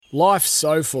Life's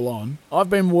so full on. I've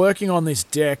been working on this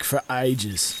deck for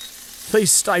ages. These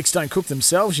steaks don't cook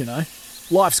themselves, you know.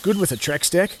 Life's good with a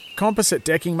Trex deck. Composite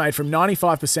decking made from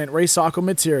 95% recycled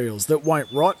materials that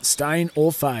won't rot, stain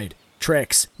or fade.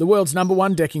 Trex, the world's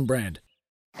 #1 decking brand.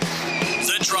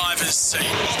 The driver's seat.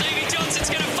 Stevie Johnson's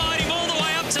going to fight him all the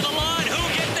way up to the line.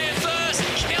 Who'll get there first?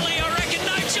 Kelly, I reckon.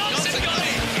 No, Johnson got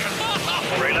it.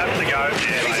 3 laps to go.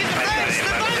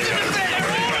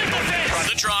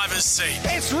 The driver's seat.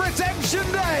 It's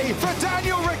redemption day for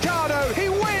Daniel Ricciardo. He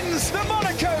wins the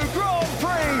Monaco Grand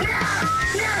Prix.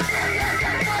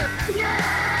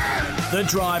 The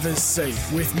driver's seat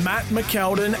with Matt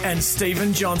McKeldin and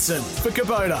Stephen Johnson for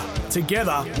Kubota.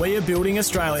 Together, we are building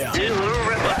Australia.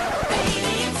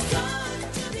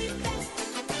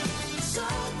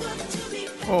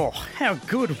 Oh, how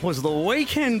good was the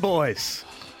weekend, boys?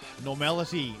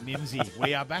 Normality, Mimsy.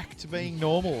 We are back to being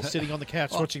normal, sitting on the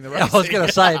couch watching the race. I was going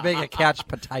to say, being a couch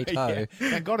potato. Yeah.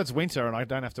 Thank God it's winter and I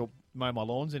don't have to mow my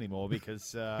lawns anymore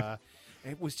because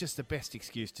it was just the best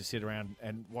excuse to sit around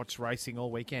and watch racing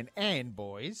all weekend. And,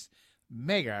 boys,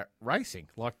 mega racing.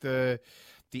 Like the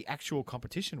actual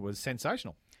competition was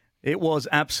sensational. It was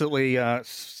absolutely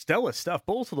stellar stuff.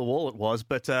 Ball to the wall it was.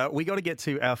 But we got to get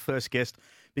to our first guest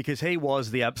because he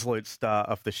was the absolute star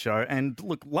of the show. And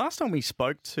look, last time we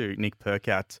spoke to Nick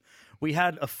Percat, we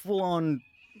had a full-on,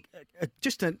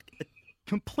 just a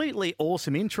completely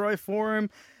awesome intro for him.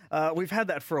 We've had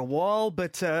that for a while,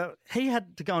 but he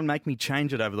had to go and make me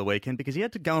change it over the weekend because he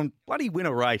had to go and bloody win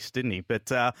a race, didn't he? But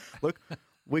look,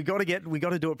 we got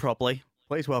to do it properly.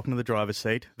 Please welcome to the driver's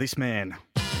seat this man.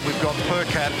 We've got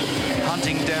Percat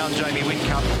hunting down Jamie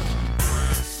Whitcup.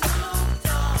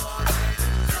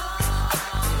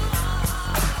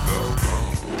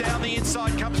 Down the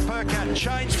inside comes Percat.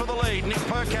 Change for the lead. Nick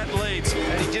Percat leads,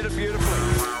 and he did it beautifully.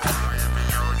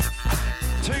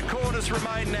 2 corners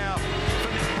remain now for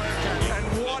Nick Percat.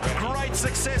 And what great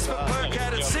success for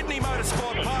Percat at Sydney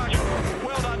Motorsport Park.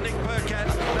 Well done, Nick Percat.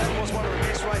 That was one of the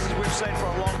best races we've seen for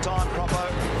a long time, Propo.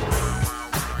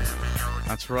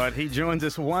 That's right. He joins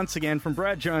us once again from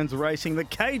Brad Jones Racing, the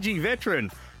KG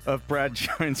veteran of Brad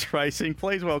Jones Racing.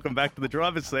 Please welcome back to the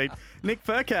driver's seat, Nick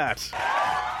Percat.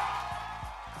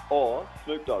 Or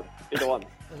Snoop Dogg, either one.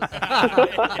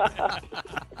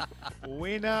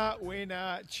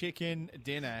 Winner, chicken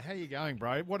dinner. How you going,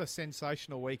 bro? What a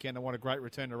sensational weekend and what a great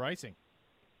return to racing.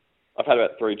 I've had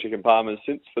about 3 chicken parmas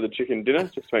since for the chicken dinner,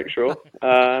 just to make sure.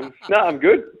 No, I'm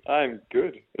good. I'm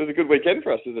good. It was a good weekend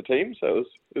for us as a team, so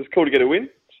it was cool to get a win.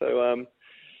 So,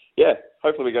 yeah,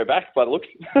 hopefully we go back by the looks.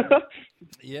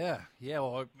 Yeah.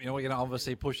 Well, we're going to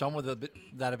obviously push on with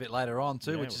that a bit later on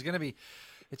too, which is going to be,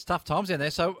 it's tough times down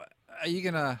there. So, are you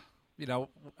going to,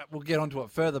 we'll get onto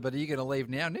it further, but are you going to leave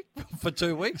now, Nick, for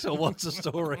 2 weeks, or what's the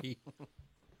story?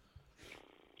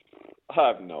 I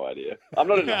have no idea. I'm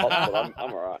not in the hospital.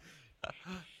 I'm all right.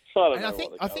 I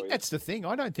think that's the thing.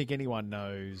 I don't think anyone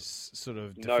knows sort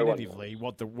of definitively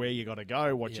where you got to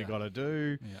go, what you got to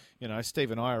do. Yeah.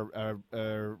 Steve and I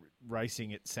are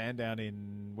racing at Sandown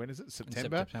in, when is it?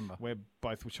 September. We're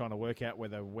both trying to work out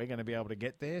whether we're going to be able to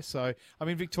get there. So, I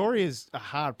mean, Victoria's a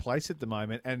hard place at the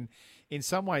moment, and in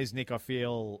some ways, Nick, I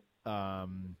feel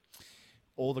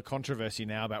all the controversy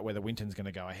now about whether Winton's going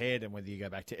to go ahead and whether you go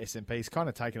back to SMP is kind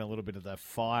of taken a little bit of the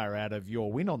fire out of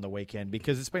your win on the weekend,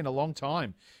 because it's been a long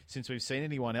time since we've seen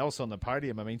anyone else on the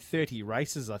podium. I mean, 30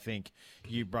 races, I think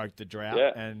you broke the drought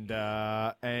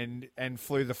and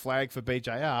flew the flag for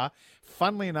BJR.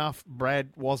 Funnily enough, Brad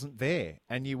wasn't there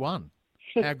and you won.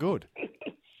 How good?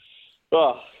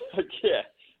 Oh, yeah,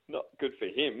 not good for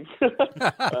him.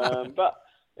 But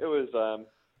it was...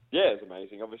 yeah, it was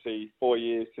amazing. Obviously, 4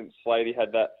 years since Slady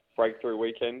had that breakthrough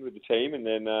weekend with the team, and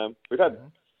then we've had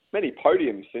many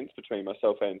podiums since between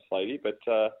myself and Slady. But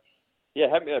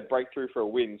having a breakthrough for a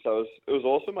win, so it was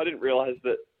awesome. I didn't realise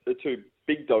that the 2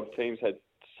 big dog teams had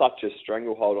such a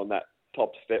stranglehold on that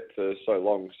top step for so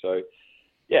long. So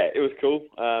yeah, it was cool.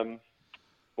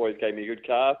 Boys gave me a good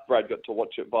car. Brad got to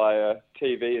watch it via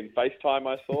TV and FaceTime.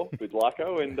 I saw with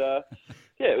Lyco, and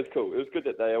it was cool. It was good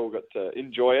that they all got to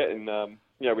enjoy it, and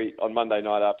we on Monday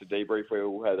night after debrief, we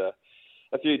all had a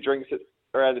few drinks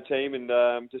around the team and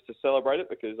just to celebrate it,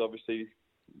 because obviously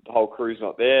the whole crew's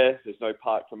not there. There's no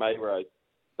park for me where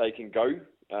they can go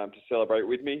to celebrate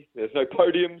with me. There's no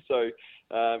podium, so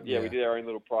we did our own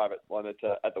little private one at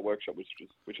the workshop,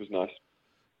 which was nice.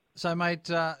 So, mate,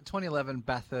 2011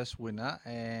 Bathurst winner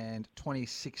and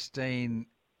 2016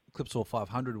 Clipsal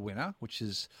 500 winner, which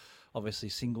is obviously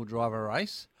single driver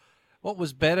race. What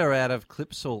was better out of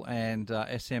Clipsal and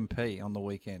SMP on the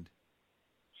weekend?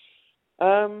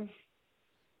 It's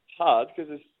hard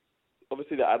because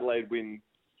obviously the Adelaide win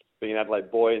being an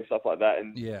Adelaide boy and stuff like that,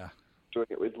 and Yeah. doing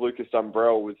it with Lucas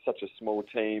Dumbrell with such a small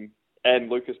team, and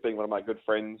Lucas being one of my good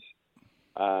friends,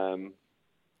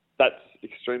 that's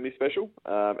extremely special.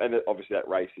 And obviously that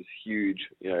race is huge,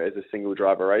 as a single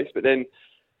driver race. But then,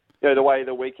 the way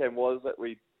the weekend was that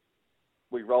we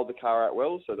rolled the car out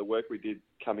well, so the work we did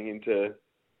coming into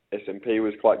SMP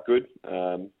was quite good.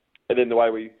 And then the way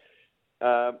we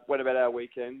went about our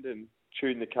weekend and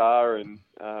tuned the car and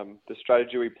the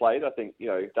strategy we played, I think,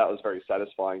 that was very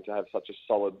satisfying to have such a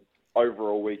solid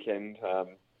overall weekend.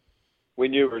 We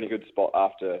knew we were in a good spot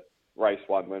after race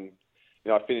one when,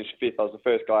 I finished fifth. I was the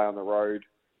first guy on the road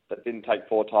that didn't take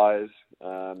 4 tyres.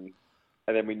 And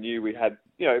then we knew we had,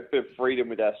 a bit of freedom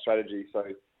with our strategy. So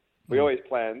we always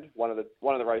planned one of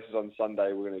the races on Sunday,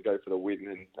 we were going to go for the win.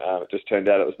 And it just turned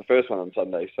out it was the first one on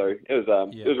Sunday. So it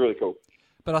was really cool.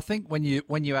 But I think when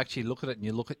you actually look at it and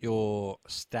you look at your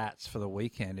stats for the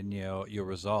weekend and your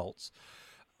results,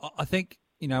 I think,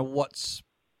 what's,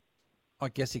 I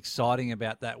guess, exciting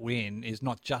about that win is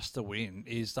not just the win,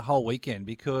 is the whole weekend,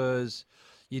 because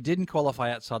you didn't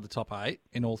qualify outside the top 8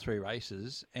 in all 3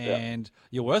 races, and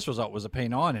your worst result was a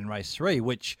P9 in race 3,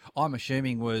 which I'm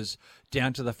assuming was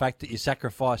down to the fact that you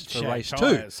sacrificed for race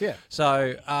tires, 2. Yeah.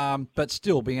 So, but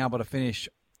still being able to finish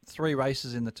 3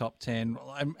 races in the top 10,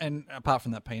 and apart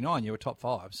from that P9, you were top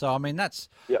 5. So, I mean, that's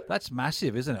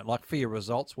massive, isn't it? Like, for your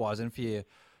results-wise and for your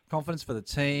confidence for the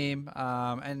team.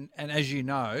 And as you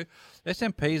know,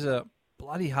 SMP is a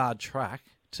bloody hard track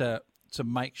to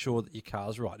make sure that your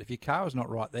car's right. If your car is not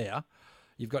right there,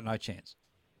 you've got no chance.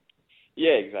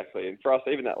 Yeah, exactly. And for us,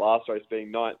 even that last race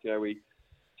being 9th, we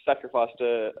sacrificed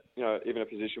even a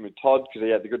position with Todd because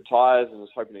he had the good tyres and was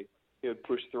hoping he would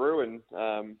push through,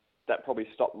 and that probably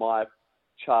stopped my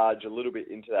charge a little bit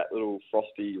into that little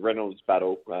Frosty Reynolds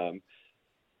battle.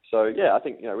 So, I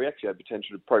think, we actually had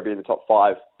potential to probably be in the top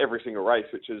 5 every single race,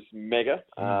 which is mega.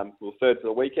 We were third for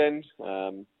the weekend.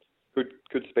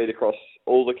 Good speed across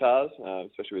all the cars,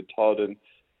 especially with Todd. And,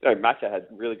 Macca had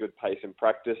really good pace in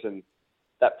practice. And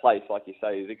that place, like you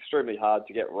say, is extremely hard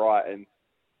to get right. And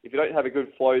if you don't have a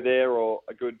good flow there or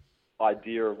a good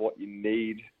idea of what you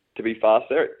need to be fast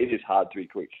there, it is hard to be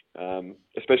quick,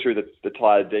 especially with the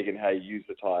tyre dig and how you use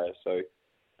the tyres. So,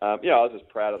 I was just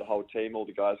proud of the whole team, all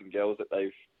the guys and girls that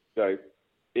they've,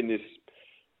 in this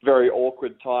very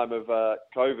awkward time of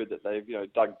COVID, that they've,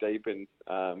 dug deep and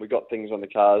we got things on the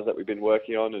cars that we've been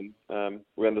working on, and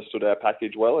we understood our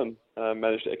package well and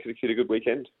managed to execute a good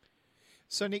weekend.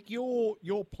 So, Nick,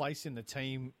 your place in the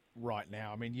team right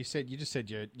now, I mean, you just said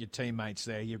your teammates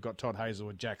there. You've got Todd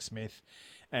Hazelwood, Jack Smith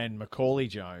and Macaulay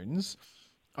Jones.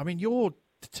 I mean, you're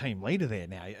the team leader there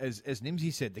now. As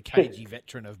Nimsy said, the cagey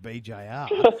veteran of BJR.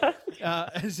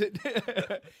 Is it?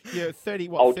 You're 30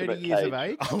 years of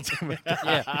age? Ultimate.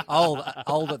 Yeah, old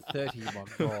at 30, my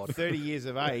God. 30 years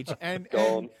of age. And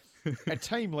a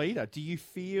team leader, do you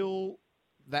feel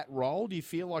that role? Do you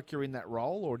feel like you're in that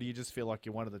role, or do you just feel like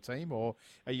you're one of the team, or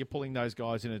are you pulling those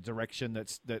guys in a direction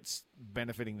that's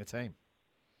benefiting the team?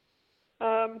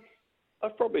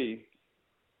 I've probably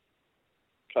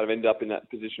kind of ended up in that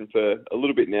position for a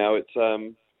little bit now. It's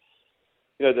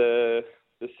the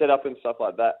setup and stuff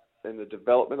like that, and the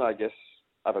development, I guess,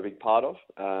 I'm a big part of.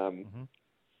 And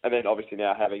then obviously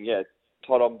now having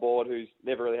Todd on board, who's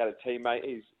never really had a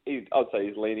teammate. I'd say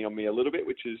he's leaning on me a little bit,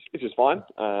 which is fine.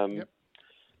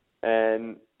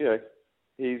 And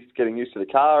he's getting used to the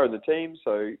car and the team.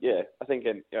 So I think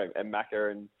and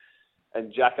Macca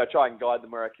and Jack, I try and guide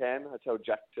them where I can. I tell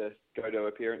Jack to go to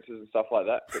appearances and stuff like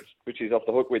that, which he's off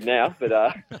the hook with now. But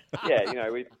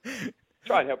we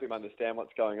try and help him understand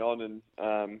what's going on.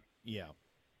 And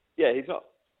he's not.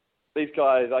 These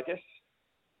guys, I guess,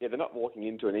 they're not walking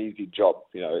into an easy job.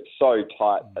 It's so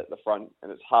tight at the front,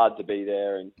 and it's hard to be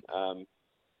there. And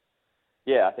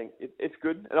I think it's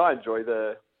good, and I enjoy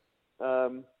the,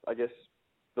 I guess,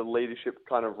 the leadership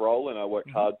kind of role, and I work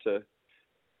hard to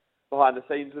behind the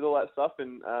scenes with all that stuff,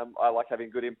 and I like having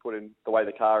good input in the way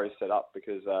the car is set up,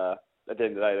 because at the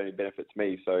end of the day, it only benefits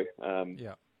me. So I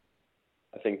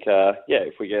think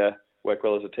if we work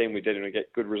well as a team, we generally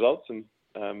get good results. And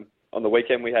on the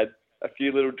weekend, we had a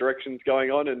few little directions going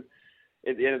on, and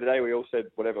at the end of the day, we all said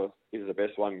whatever is the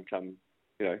best one come,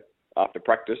 after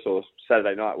practice or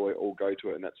Saturday night, we'll all go to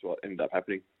it, and that's what ended up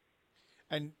happening.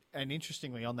 And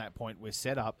interestingly, on that point, we're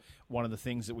set up. One of the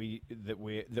things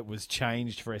that was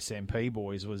changed for SMP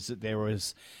boys was that there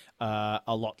was a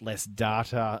lot less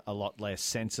data, a lot less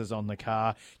sensors on the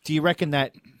car. Do you reckon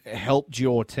that helped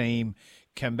your team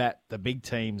combat the big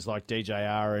teams like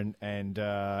DJR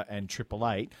and Triple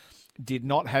Eight? Did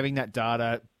not having that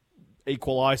data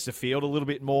equalise the field a little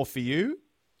bit more for you?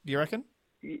 Do you reckon?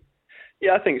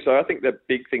 Yeah, I think so. I think the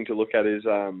big thing to look at is,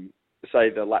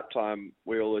 say, the lap time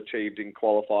we all achieved in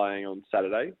qualifying on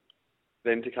Saturday,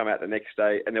 then to come out the next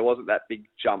day, and there wasn't that big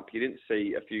jump. You didn't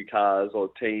see a few cars or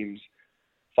teams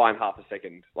find half a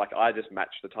second. Like, I just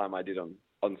matched the time I did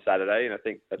on Saturday, and I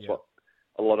think that's what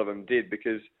a lot of them did,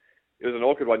 because it was an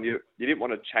awkward one. You didn't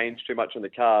want to change too much on the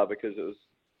car, because it was,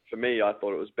 for me, I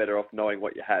thought it was better off knowing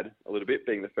what you had a little bit,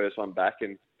 being the first one back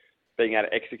and being able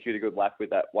to execute a good lap with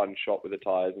that one shot with the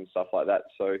tyres and stuff like that.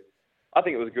 So I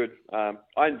think it was good.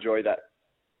 I enjoy that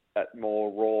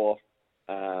more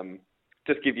raw,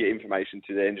 just give you information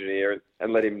to the engineer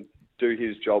and let him do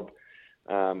his job.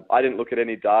 I didn't look at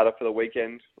any data for the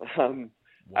weekend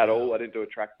at all. I didn't do a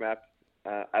track map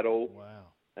at all.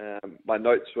 Wow. My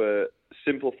notes were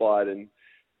simplified and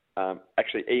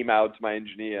actually emailed to my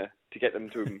engineer to get them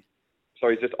to him. So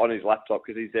he's just on his laptop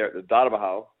because he's there at the data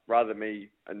mahal. Rather than me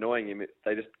annoying him,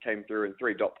 they just came through in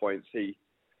 3 dot points. He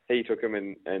took them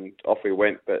and off we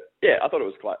went. But yeah, I thought it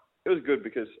was good,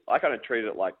 because I kind of treated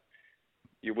it like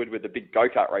you would with the big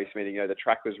go-kart race meeting. You know, the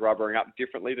track was rubbering up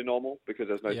differently to normal because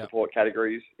there's no support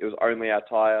categories. It was only our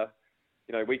tyre.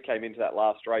 You know, we came into that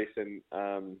last race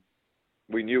and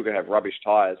we knew we were going to have rubbish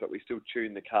tyres, but we still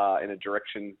tuned the car in a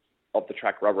direction of the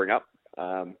track rubbering up,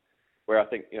 where I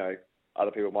think, you know,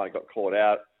 other people might have got caught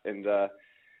out and,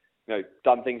 you know,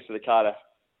 done things to the car to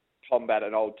combat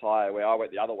an old tyre, where I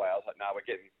went the other way. I was like, no, we're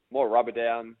getting more rubber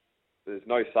down. There's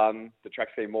no sun. The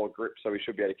track's getting more grip, so we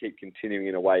should be able to keep continuing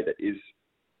in a way that is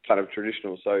kind of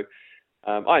traditional. So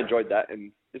I enjoyed that,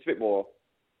 and it's a bit more,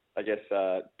 I guess,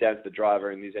 down to the driver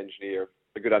and his engineer,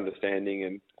 a good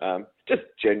understanding and just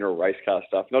general race car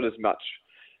stuff. Not as much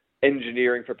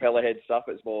engineering propeller head stuff.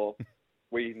 It's more,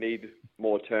 we need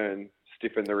more turn,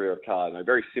 stiffen the rear of car. You know,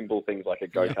 very simple things like a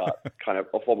go-kart kind of,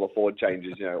 or Formula Ford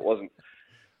changes. You know, it wasn't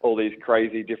all these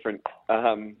crazy different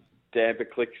damper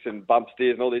clicks and bump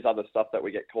steers and all these other stuff that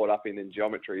we get caught up in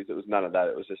geometries. It was none of that.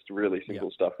 It was just really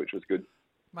simple stuff, which was good.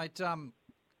 Mate,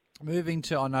 moving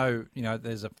to, I know, you know,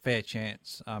 there's a fair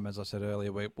chance, as I said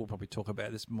earlier, we'll probably talk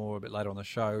about this more a bit later on the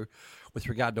show with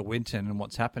regard to Winton and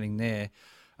what's happening there.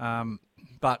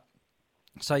 But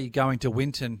say you're going to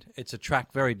Winton, it's a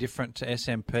track very different to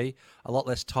SMP, a lot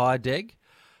less tyre deg.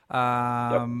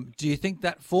 Do you think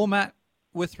that format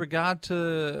with regard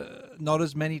to not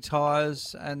as many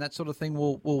tyres and that sort of thing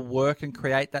will work and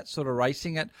create that sort of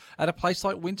racing at a place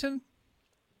like Winton?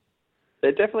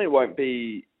 It definitely won't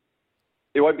be.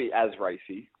 It won't be as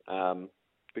racy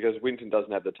because Winton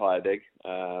doesn't have the tyre deg.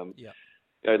 You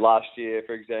know, last year,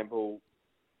 for example,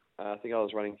 I think I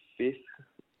was running 5th,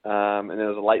 and there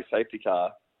was a late safety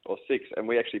car or 6th, and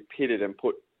we actually pitted and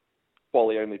put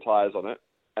quali only tyres on it,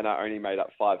 and I only made up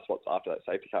 5 spots after that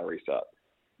safety car restart.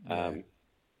 And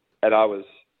I was,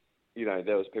 you know,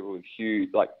 there was people with huge,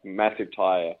 like massive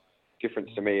tyre difference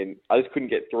to me, and I just couldn't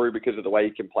get through because of the way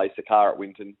you can place the car at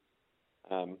Winton.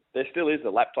 There still is a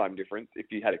lap time difference if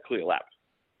you had a clear lap,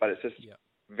 but it's just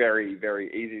very, very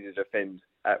easy to defend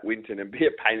at Winton and be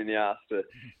a pain in the ass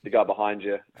to go behind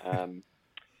you.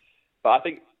 But I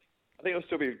think it'll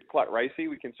still be quite racy.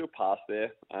 We can still pass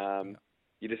there.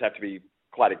 You just have to be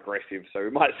quite aggressive. So we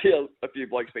might see a few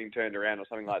blokes being turned around or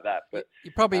something like that. But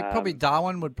you probably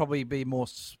Darwin would probably be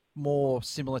more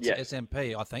similar to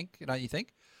SMP, I think. Don't you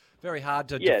think? Very hard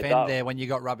to defend there when you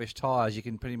got rubbish tyres. You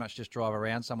can pretty much just drive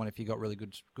around someone if you got really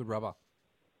good rubber.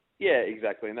 Yeah,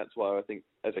 exactly. And that's why I think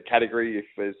as a category, if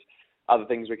there's other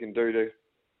things we can do to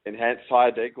enhance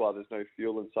tyre deg while there's no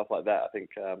fuel and stuff like that, I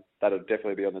think that'll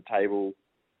definitely be on the table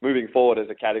moving forward as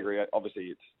a category. Obviously,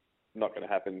 it's not going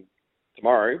to happen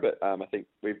tomorrow, but I think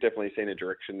we've definitely seen a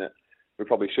direction that we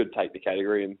probably should take the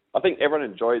category. And I think everyone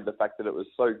enjoyed the fact that it was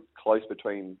so close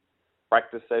between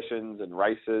practice sessions and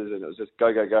races, and it was just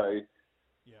go, go, go.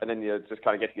 Yeah. And then you just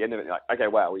kind of get to the end of it and you're like, okay,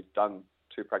 wow, we've done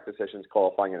 2 practice sessions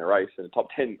qualifying in a race and a top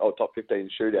 10 or top 15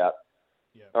 shootout.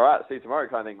 Yeah. All right, see you tomorrow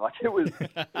kind of thing. Like it was good.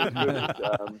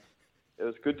 It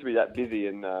was good to be that busy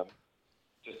and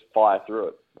just fire through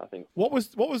it, I think. What was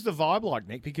the vibe like,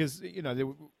 Nick? Because, you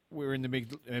know, we're in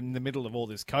the middle of all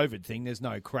this COVID thing. There's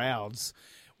no crowds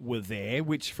were there,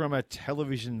 which from a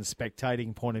television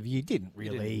spectating point of view didn't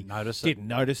notice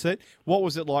it. What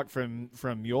was it like from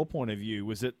your point of view?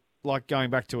 Was it like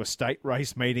going back to a state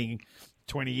race meeting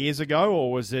 20 years ago,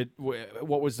 or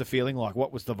what was the feeling like?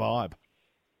 What was the vibe?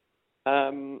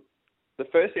 The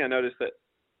first thing I noticed that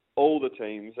all the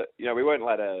teams, you know, we weren't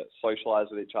allowed to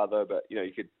socialise with each other, but, you know,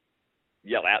 you could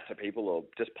yell out to people or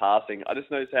just passing. I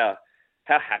just noticed how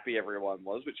happy everyone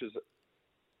was, which is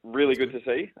really good to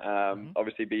see.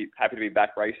 Obviously, be happy to be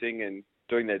back racing and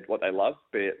doing what they love,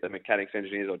 be it the mechanics,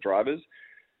 engineers, or drivers.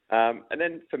 And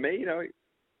then for me, you know,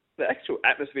 the actual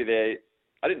atmosphere there,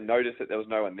 I didn't notice that there was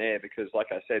no one there because, like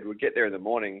I said, we'd get there in the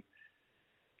morning,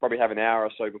 probably have an hour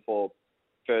or so before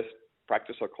first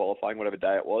practice or qualifying, whatever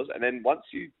day it was. And then once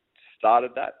you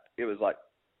started that, it was like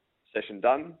session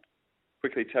done,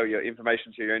 quickly tell your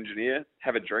information to your engineer,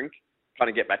 have a drink, kind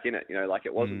of get back in it. Like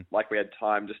it wasn't like we had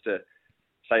time just to,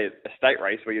 say, a state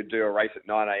race where you'd do a race at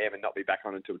 9 a.m. and not be back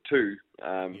on until 2.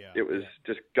 It was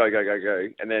just go.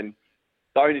 And then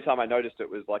the only time I noticed it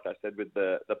was, like I said, with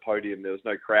the podium. There was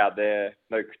no crowd there,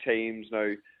 no teams,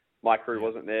 my crew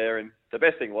wasn't there. And the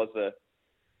best thing was the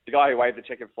guy who waved the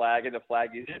checkered flag, and the flag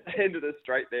is at the end of the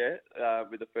straight there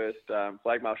with the first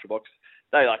flag marshal box.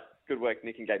 They good work,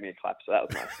 Nick, and gave me a clap, so that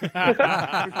was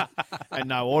nice. And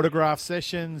no autograph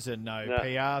sessions and no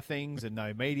PR things and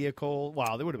no media call.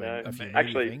 Well, there would have been a few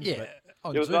media things.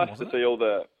 It was nice to see all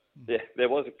the... Yeah, there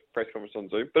was a press conference on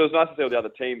Zoom, but it was nice to see all the other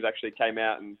teams actually came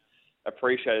out and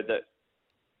appreciated that,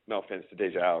 no offence to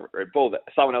DJR or Red Bull, that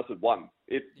someone else had won.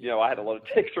 I had a lot of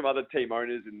texts from other team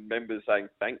owners and members saying,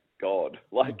 thank God,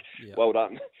 well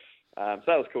done. So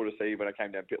that was cool to see when I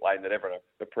came down pit lane that everyone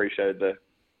appreciated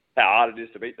how hard it is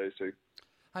to beat those two.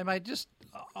 Hey, mate, just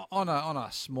on a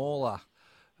smaller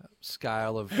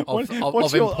scale of importance.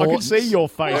 I can see your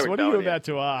face. What are you about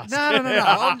to ask? No.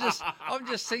 I'm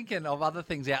just thinking of other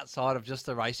things outside of just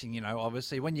the racing.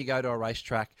 Obviously, when you go to a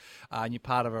racetrack and you're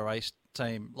part of a race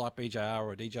team like BJR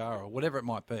or DJR or whatever it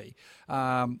might be,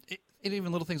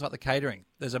 even little things like the catering.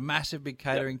 There's a massive big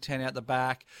catering tent out the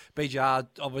back. BJR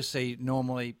obviously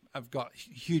normally have got a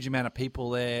huge amount of people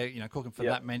there, cooking for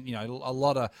that meant, a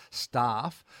lot of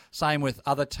staff. Same with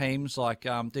other teams like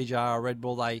DJR or Red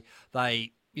Bull. They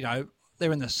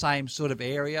they're in the same sort of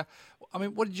area. I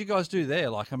mean, what did you guys do there?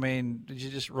 Did you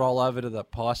just roll over to the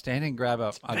pie stand and grab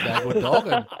a Dagwood dog?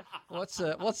 And what's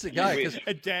the go?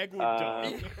 A Dagwood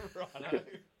dog.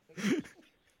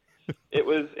 It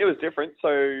was different.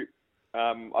 So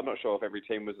I'm not sure if every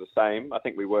team was the same. I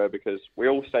think we were because we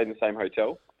all stayed in the same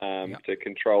hotel to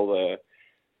control the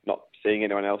not seeing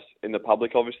anyone else in the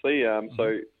public, obviously.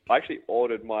 So I actually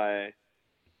ordered my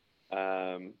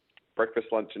breakfast,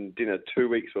 lunch, and dinner 2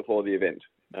 weeks before the event.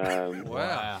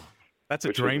 Wow. That's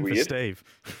a dream for Steve.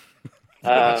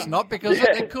 It's not, because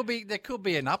there could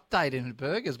be an update in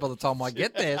burgers by the time I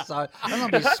get there. So I'm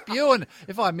gonna be spewing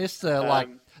if I miss the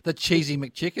cheesy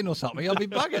McChicken or something. I'll be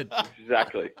buggered.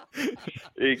 Exactly.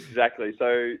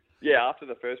 So after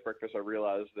the first breakfast, I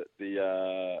realised that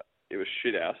it was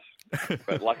shit house.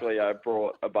 But luckily, I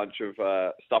brought a bunch of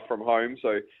stuff from home,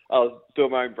 so I was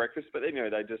doing my own breakfast. But then,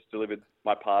 they just delivered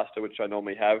my pasta, which I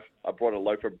normally have. I brought a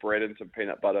loaf of bread and some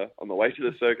peanut butter on the way to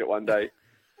the circuit one day.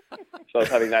 So I was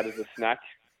having that as a snack,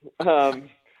 and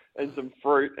some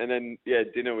fruit. And then,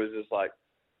 dinner was just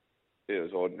it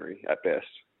was ordinary at best.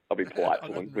 I'll be polite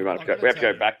for them. We have to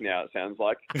go back now, it sounds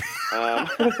like.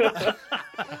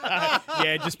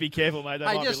 Just be careful, mate. They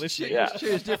might be listening. Just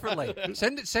choose differently.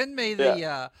 Send me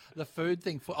the food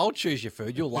thing. I'll choose your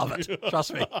food. You'll love it.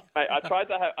 Trust me. Mate, I tried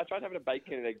having a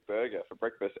bacon and egg burger for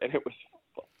breakfast, and it was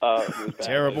bad.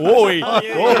 Terrible. Oi.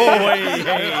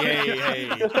 Hey.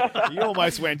 You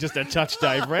almost went just a touch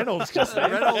Dave Reynolds just there.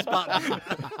 Reynolds button.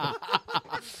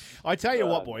 I tell you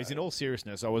what, boys, in all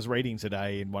seriousness, I was reading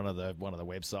today in one of the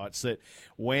websites that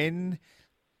when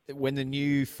the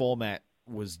new format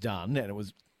was done and it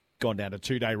was gone down to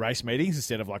 2-day race meetings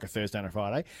instead of like a Thursday and a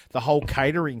Friday, the whole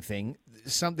catering thing,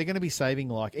 they're going to be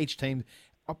saving each team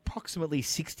approximately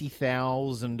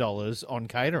 $60,000 on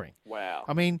catering. Wow.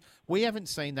 I mean, we haven't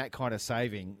seen that kind of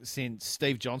saving since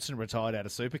Steve Johnson retired out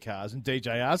of supercars and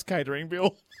DJR's catering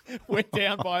bill went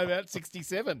down by about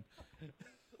 67.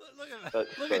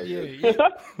 Look at you.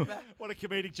 What a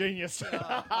comedic genius.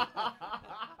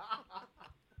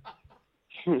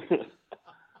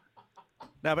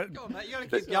 No, but go on, mate, you got to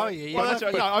keep going here. Well, that's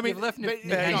right. No, I mean, left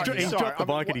he's dropped the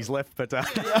bike and he's left. But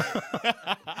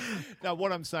no,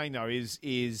 what I'm saying though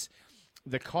is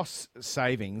the cost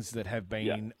savings that have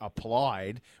been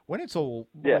applied when it all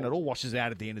washes out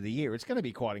at the end of the year, it's going to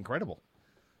be quite incredible.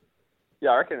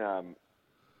 Yeah, I reckon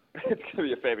it's going to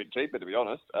be a fair bit cheaper, to be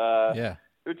honest.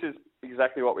 Which is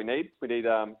exactly what we need. We need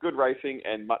good racing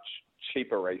and much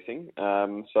cheaper racing.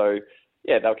 So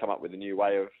they'll come up with a new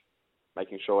way of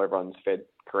making sure everyone's fed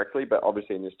correctly. But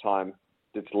obviously in this time,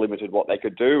 it's limited what they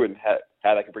could do and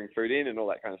how they could bring food in and all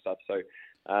that kind of stuff. So,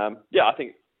 I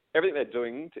think everything they're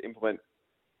doing to implement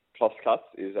cost cuts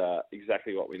is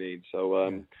exactly what we need. So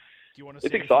Do you want to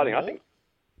it's exciting, I think.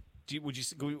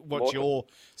 What's your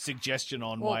suggestion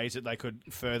on ways that they could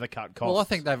further cut costs? Well, I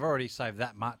think they've already saved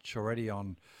that much already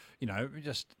on,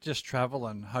 just travel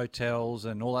and hotels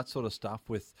and all that sort of stuff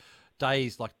with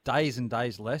days and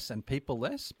days less and people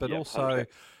less, but also,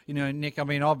 100%. Nick, I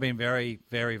mean, I've been very,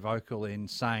 very vocal in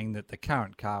saying that the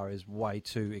current car is way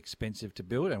too expensive to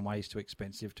build and way too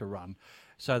expensive to run.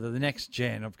 So that the next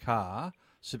gen of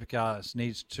supercars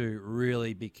needs to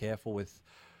really be careful with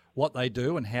what they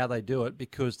do and how they do it,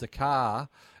 because the car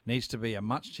needs to be a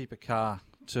much cheaper car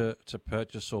to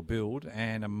purchase or build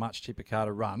and a much cheaper car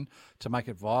to run to make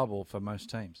it viable for most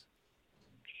teams.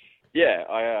 Yeah,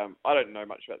 I don't know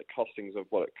much about the costings of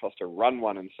what it costs to run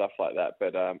one and stuff like that,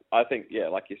 but I think,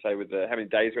 like you say, with how many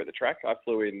days we're at the track, I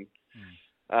flew in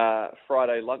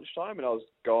Friday lunchtime and I was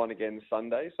gone again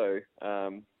Sunday, so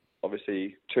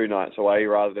obviously 2 nights away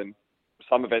rather than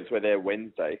some events where they're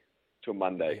Wednesday till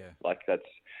Monday. Yeah. Like, that's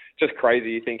just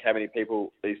crazy. You think how many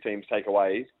people these teams take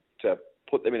away to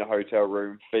put them in a hotel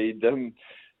room, feed them,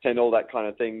 send all that kind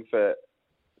of thing for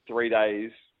 3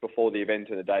 days before the event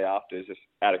and the day after is just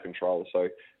out of control. So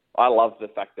I love the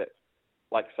fact that,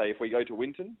 like, say, if we go to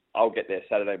Winton, I'll get there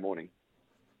Saturday morning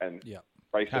and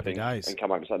race the thing and come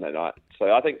home Sunday night.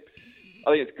 So I think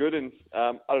it's good, and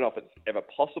I don't know if it's ever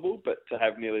possible, but to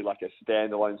have nearly like a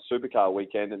standalone supercar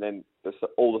weekend and then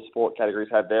all the sport categories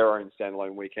have their own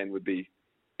standalone weekend would be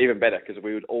even better, because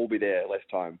we would all be there less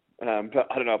time. But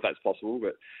I don't know if that's possible,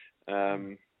 but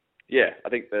I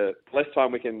think the less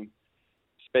time we can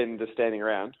spend just standing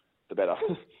around, the better.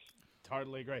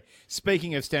 Totally agree.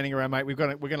 Speaking of standing around, mate, we're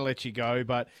going to let you go.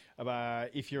 But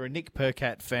if you're a Nick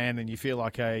Percat fan and you feel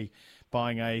like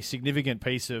buying a significant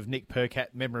piece of Nick Percat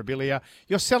memorabilia,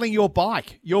 you're selling your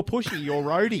bike, your pushy, your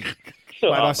roadie.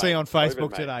 I see on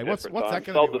Facebook today. What's that going to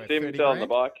be? Sold the sim, selling the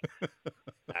bike.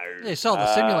 Yeah, sold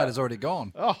the simulator's already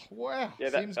gone. Oh wow! Yeah,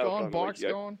 sim's gone, bike's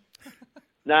gone.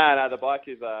 No, the bike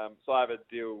is. So I have a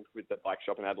deal with the bike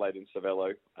shop in Adelaide in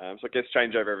Cervelo. So it gets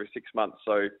changed over every 6 months.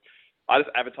 So I just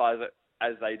advertise it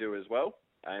as they do as well,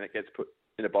 and it gets put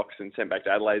in a box and sent back to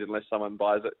Adelaide unless someone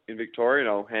buys it in Victoria, and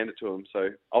I'll hand it to them. So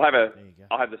I'll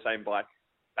have the same bike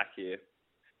back here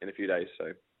in a few days.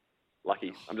 So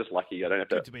lucky. I'm just lucky. I don't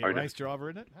have to be a race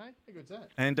driver, isn't it? Hey, how good's that?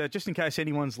 And just in case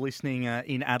anyone's listening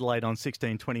in Adelaide on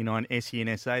 1629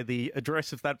 SENSA, the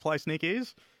address of that place, Nick,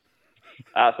 is?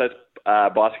 So it's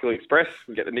Bicycle Express.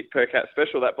 We get the Nick Percat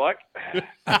special, that bike.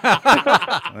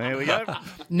 There we go.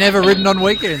 Never ridden on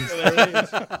weekends.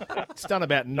 It's done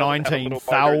about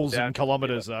 19,000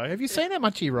 kilometres, though. Have you seen how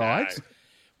much he rides? No.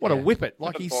 What a whippet.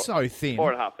 Like, he's so thin.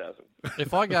 4,500.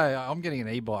 If I go, I'm getting an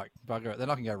e-bike. Then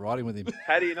I can go riding with him.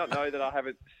 How do you not know that I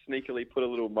haven't sneakily put a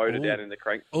little motor down in the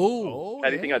crank? Oh, how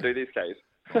do you think I do these Ks?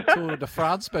 Tour de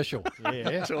France special.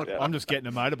 Yeah. I'm just getting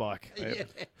a motorbike. Yeah.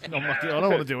 I don't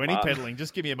want to do any pedalling.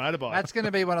 Just give me a motorbike. That's going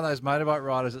to be one of those motorbike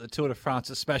riders at the Tour de France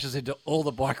that smashes into all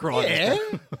the bike riders.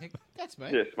 Yeah. That's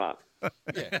me. Yeah, smart.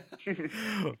 Yeah.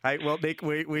 Hey, well, Nick,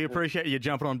 we appreciate you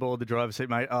jumping on board the driver's seat,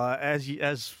 mate. As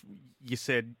you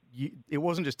said, it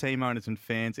wasn't just team owners and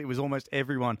fans. It was almost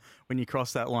everyone when you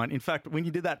crossed that line. In fact, when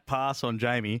you did that pass on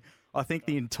Jamie, I think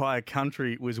the entire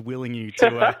country was willing you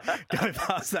to go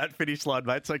past that finish line,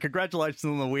 mate. So congratulations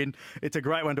on the win. It's a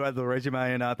great one to add to the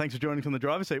resume, and thanks for joining from the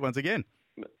driver's seat once again.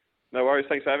 No worries.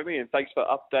 Thanks for having me, and thanks for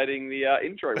updating the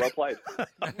intro. Well played.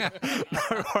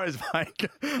 No worries, mate.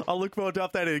 I'll look forward to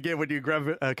updating again when you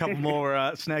grab a couple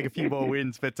more, snag a few more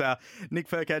wins. But Nick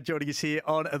Percat joining us here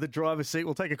on the driver's seat.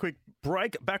 We'll take a quick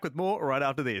break. Back with more right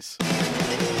after this.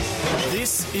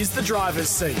 This is the driver's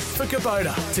seat for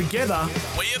Kubota. Together,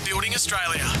 we are building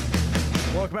Australia.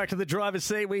 Welcome back to the driver's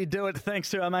seat. We do it thanks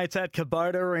to our mates at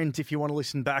Kubota. And if you want to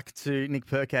listen back to Nick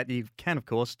Percat, you can, of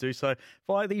course, do so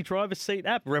via the driver's seat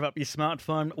app. Rev up your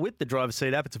smartphone with the driver's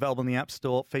seat app. It's available in the App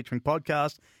Store, featuring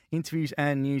podcasts, interviews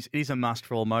and news. It is a must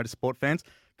for all motorsport fans.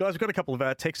 Guys, we've got a couple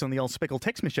of texts on the old Speckle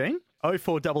text machine.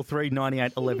 0433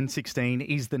 98 11 16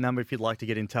 is the number if you'd like to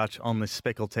get in touch on the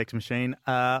Speckle text machine.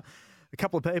 A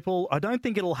couple of people, I don't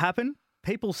think it'll happen.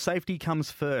 People's safety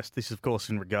comes first. This is, of course,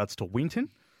 in regards to Winton.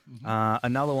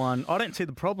 Another one, I don't see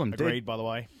the problem. Agreed, by the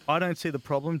way. I don't see the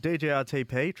problem.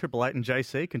 DJRTP, Triple Eight and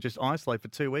JC can just isolate for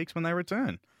 2 weeks when they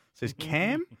return. Says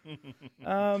Cam.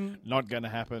 Not going to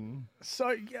happen.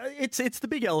 So it's the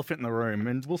big elephant in the room,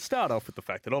 and we'll start off with the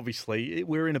fact that obviously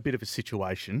we're in a bit of a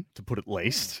situation, to put it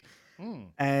least,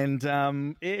 and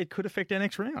it could affect our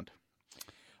next round.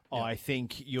 I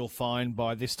think you'll find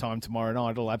by this time tomorrow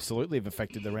night it'll absolutely have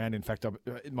affected the round. In fact,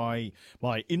 my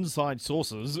inside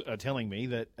sources are telling me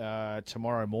that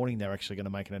tomorrow morning they're actually going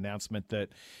to make an announcement that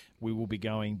we will be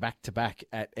going back-to-back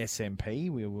at SMP.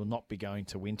 We will not be going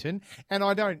to Winton. And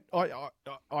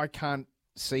I can't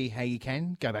see how you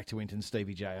can go back to Winton,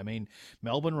 Stevie J. I mean,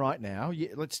 Melbourne right now,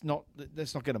 let's not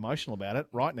get emotional about it.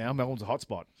 Right now, Melbourne's a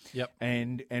hotspot. Yep.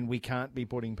 And we can't be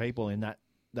putting people in that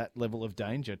that level of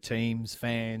danger. Teams,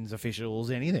 fans,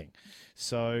 officials, anything.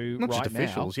 So not right just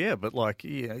officials, now, but like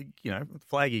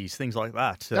flaggies, things like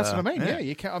that. That's what I mean. Yeah,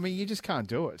 you can't. I mean, you just can't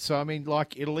do it. So I mean,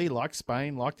 like Italy, like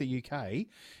Spain, like the UK,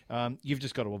 you've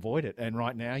just got to avoid it. And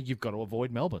right now, you've got to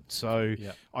avoid Melbourne. So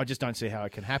I just don't see how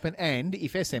it can happen. And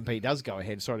if SMP does go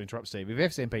ahead, sorry to interrupt, Steve.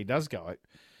 If SMP does go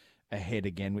ahead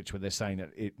again, which they're saying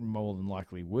that it more than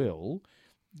likely will.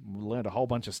 We learned a whole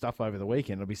bunch of stuff over the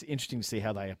weekend. It'll be interesting to see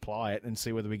how they apply it and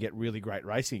see whether we get really great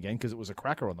racing again, because it was a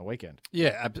cracker on the weekend.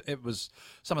 Yeah, it was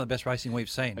some of the best racing we've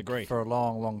seen for a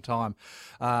long, long time.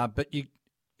 But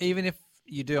even if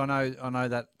you do, I know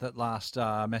that last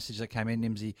message that came in,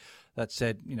 Nimsy, that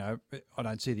said, I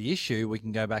don't see the issue. We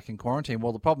can go back in quarantine.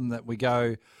 Well, the problem that we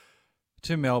go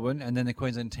to Melbourne and then the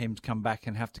Queensland teams come back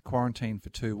and have to quarantine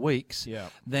for 2 weeks. Yeah.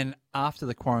 Then after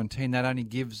the quarantine, that only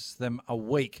gives them a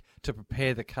week to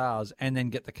prepare the cars and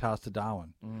then get the cars to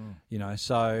Darwin.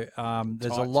 So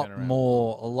there's a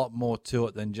lot more to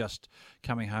it than just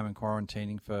coming home and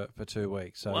quarantining for 2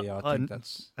 weeks. So I think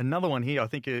that's another one here. I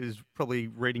think is probably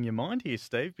reading your mind here,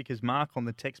 Steve, because Mark on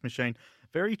the text machine,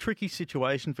 very tricky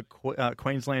situation for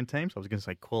Queensland teams. I was going to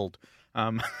say Quilled.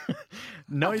 I'm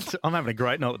having a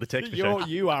great night with the text machine.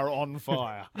 You are on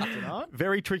fire tonight.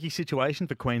 Very tricky situation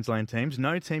for Queensland teams.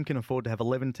 No team can afford to have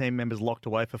 11 team members locked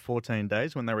away for 14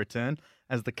 days when they return,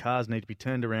 as the cars need to be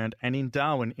turned around and in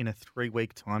Darwin in a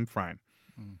 3-week time frame.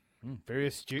 Very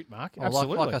astute, Mark. Well,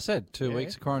 Absolutely. Like I said, 2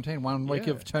 weeks of quarantine, 1 week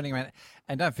of turning around.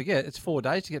 And don't forget, it's 4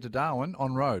 days to get to Darwin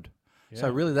on road. Yeah. So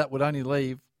really that would only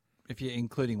leave, if you're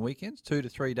including weekends, 2 to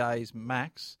 3 days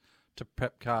max to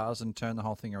prep cars and turn the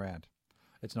whole thing around.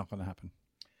 It's not going to happen.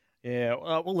 Yeah,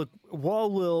 well, look,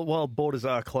 while borders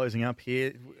are closing up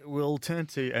here, we'll turn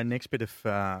to our next bit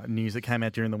of news that came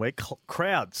out during the week.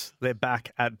 Crowds, they're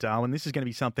back at Darwin. This is going to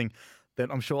be something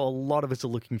that I'm sure a lot of us are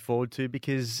looking forward to,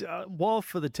 because while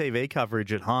for the TV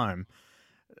coverage at home,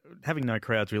 having no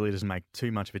crowds really doesn't make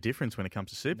too much of a difference when it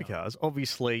comes to supercars. No.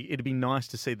 Obviously, it'd be nice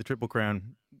to see the Triple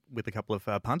Crown with a couple of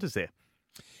punters there.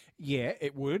 Yeah,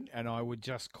 it would, and I would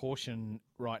just caution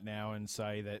right now and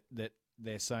say that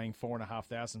they're saying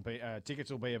 4,500 tickets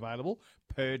will be available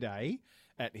per day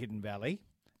at Hidden Valley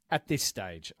at this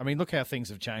stage. I mean, look how things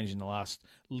have changed in the last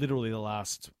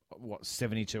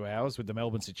 72 hours with the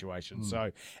Melbourne situation. So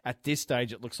at this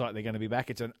stage, it looks like they're going to be back.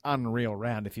 It's an unreal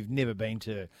round. If you've never been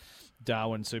to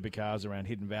Darwin Supercars around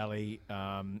Hidden Valley,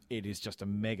 it is just a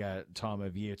mega time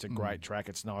of year. It's a great track.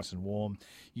 It's nice and warm.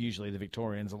 Usually the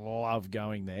Victorians love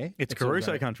going there. It's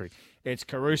Caruso country. It's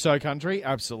Caruso country,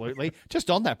 absolutely.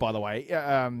 Just on that, by the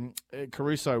way,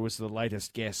 Caruso was the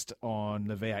latest guest on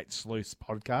the V8 Sleuths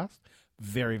podcast.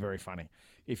 Very, very funny.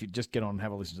 If you just get on and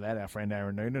have a listen to that, our friend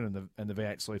Aaron Noonan and the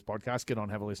V8 Sleuth podcast, get on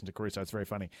and have a listen to Caruso. It's very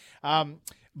funny.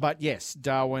 But yes,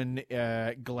 Darwin,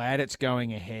 glad it's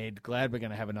going ahead. Glad we're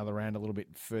going to have another round a little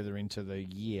bit further into the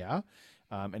year.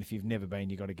 And if you've never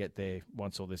been, you've got to get there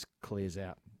once all this clears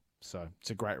out. So it's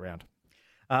a great round.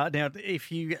 Now,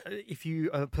 if you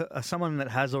are someone that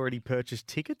has already purchased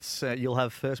tickets, you'll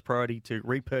have first priority to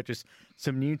repurchase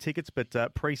some new tickets, but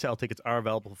pre-sale tickets are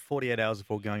available 48 hours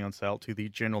before going on sale to the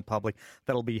general public.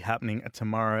 That'll be happening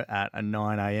tomorrow at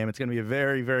 9 a.m. It's going to be a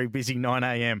very, very busy 9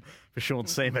 a.m. for Sean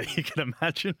Seamer, you can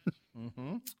imagine.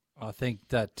 Mm-hmm. I think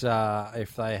that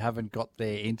if they haven't got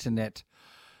their internet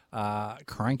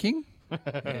cranking,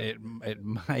 it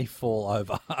may fall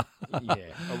over.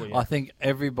 Yeah. I think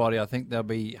there'll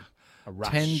be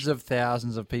tens of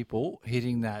thousands of people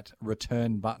hitting that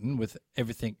return button with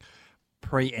everything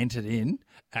pre-entered in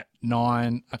at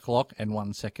 9 o'clock and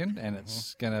 1 second, and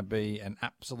it's going to be an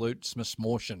absolute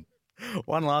smortion.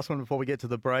 One last one before we get to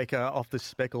the break off the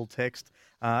speckled text.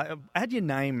 Add your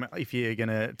name if you're going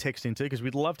to text into, because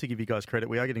we'd love to give you guys credit.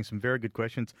 We are getting some very good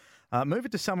questions. Move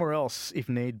it to somewhere else if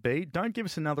need be. Don't give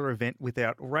us another event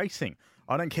without racing.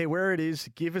 I don't care where it is.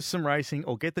 Give us some racing,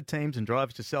 or get the teams and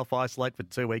drivers to self-isolate for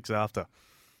 2 weeks after.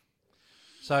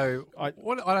 So I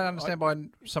don't understand by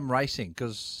some racing,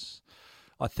 because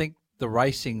I think the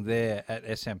racing there at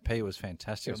SMP was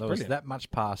fantastic. There was that much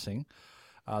passing.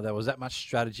 There was that much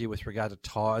strategy with regard to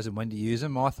tyres and when to use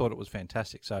them. I thought it was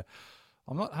fantastic. So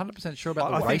I'm not 100% sure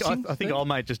about the racing. I think old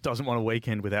mate just doesn't want a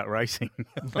weekend without racing.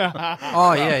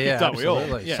 Oh, yeah. Don't we all?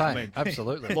 Absolutely. Yeah, Same.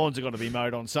 Absolutely. Lawns are going to be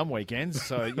mowed on some weekends,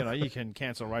 so you can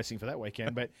cancel racing for that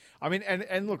weekend. But I mean,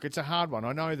 and look, it's a hard one.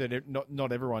 I know that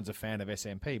not everyone's a fan of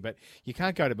SMP, but you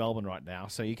can't go to Melbourne right now,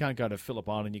 so you can't go to Phillip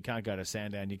Island, you can't go to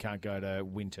Sandown, you can't go to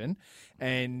Winton,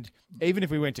 and even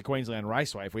if we went to Queensland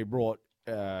Raceway, if we brought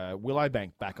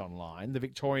Willowbank back online, the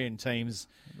Victorian teams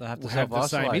They have to will have the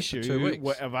same self-isolate for 2 issue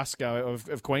weeks.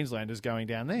 of Queenslanders going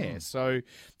down there. So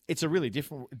it's a really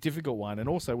difficult one. And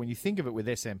also, when you think of it with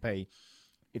SMP,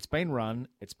 it's been run,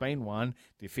 it's been won.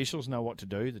 The officials know what to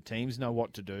do. The teams know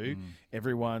what to do.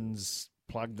 Everyone's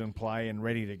plugged and play and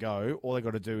ready to go. All they've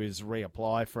got to do is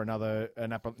reapply for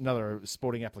another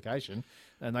sporting application,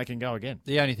 and they can go again.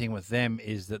 The only thing with them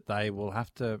is that they will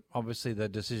have to, obviously the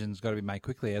decision's got to be made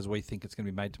quickly, as we think it's going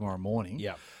to be made tomorrow morning.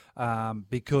 Yeah.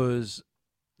 Because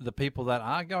the people that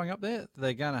are going up there,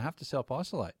 they're going to have to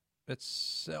self-isolate.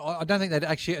 I don't think they'd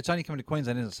actually, it's only coming to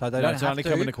Queensland, isn't it? So they don't it's have only to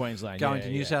coming to Queensland. go into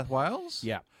New South Wales.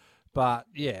 Yeah. But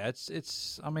yeah,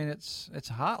 it's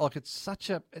hard. Like it's such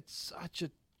a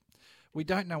we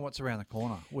don't know what's around the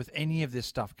corner with any of this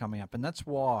stuff coming up, and that's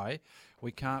why we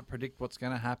can't predict what's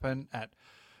going to happen at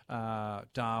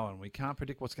Darwin. We can't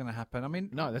predict what's going to happen. I mean,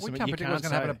 we can't predict what's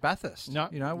going to happen at Bathurst.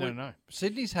 No.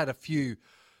 Sydney's had a few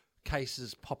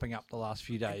cases popping up the last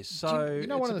few days. So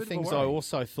one of the things I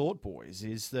also thought, boys,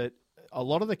 is that a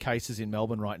lot of the cases in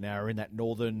Melbourne right now are in that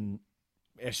northern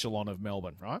echelon of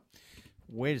Melbourne, right?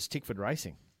 Where's Tickford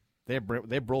racing? They're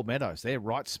Broadmeadows. They're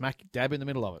right smack dab in the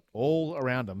middle of it, all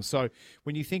around them. So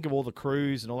when you think of all the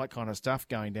crews and all that kind of stuff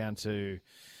going down to...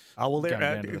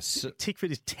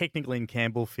 Tickford is technically in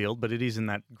Campbellfield, but it is in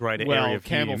that greater area of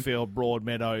Campbellfield,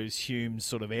 Broadmeadows, Hume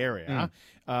sort of area.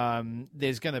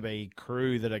 There's going to be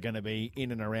crew that are going to be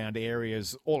in and around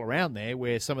areas all around there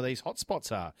where some of these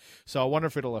hotspots are. So I wonder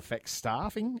if it'll affect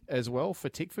staffing as well for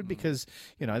Tickford because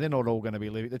they're not all going to be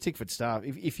living. The Tickford staff,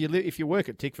 if you work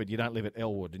at Tickford, you don't live at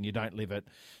Elwood and you don't live at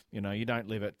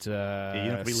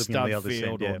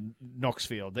Studfield or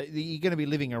Knoxfield. You're going to be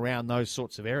living around those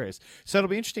sorts of areas. So it'll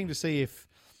be interesting to see if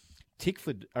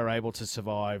Tickford are able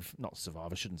to not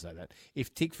survive, I shouldn't say that,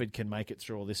 if Tickford can make it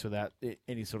through all this without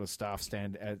any sort of staff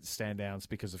stand downs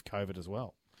because of COVID as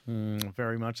well.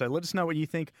 Very much so. Let us know what you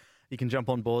think. You can jump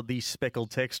on board the speckled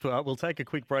text. We'll take a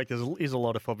quick break. There is a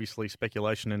lot of, obviously,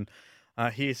 speculation and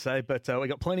hearsay, but we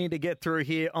got plenty to get through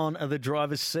here on the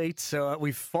driver's seat. So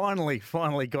we've finally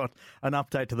got an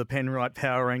update to the Penrite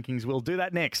Power Rankings. We'll do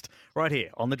that next, right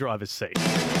here on the driver's seat.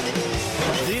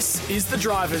 This is the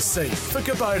driver's seat for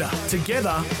Kubota.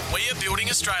 Together, we are building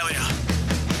Australia.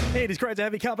 It is great to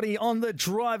have your company on the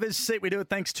driver's seat. We do it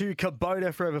thanks to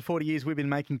Kubota. For over 40 years, we've been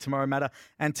making tomorrow matter,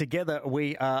 and together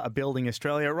we are building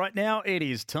Australia. Right now, it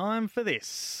is time for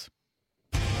this.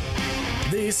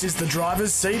 This is the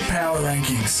driver's seat power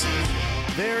rankings.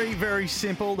 Very, very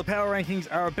simple. The power rankings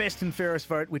are a best and fairest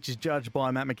vote, which is judged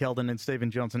by Matt McKeldin and Stephen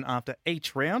Johnson after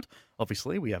each round.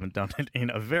 Obviously, we haven't done it in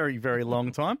a very, very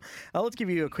long time. Let's give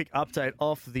you a quick update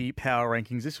of the power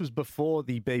rankings. This was before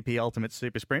the BP Ultimate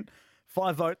Super Sprint.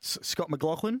 5 votes, Scott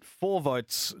McLaughlin. 4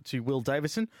 votes to Will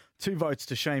Davison. 2 votes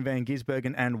to Shane Van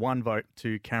Gisbergen. And 1 vote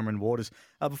to Cameron Waters.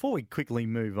 Before we quickly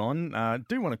move on, I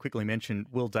do want to quickly mention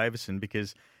Will Davison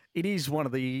because it is one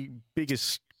of the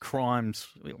biggest crimes.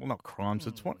 Well, not crimes.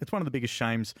 It's one of the biggest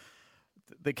shames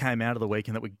that came out of the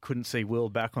weekend that we couldn't see Will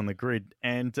back on the grid.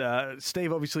 And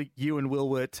Steve, obviously, you and Will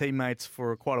were teammates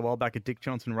for quite a while back at Dick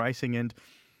Johnson Racing. And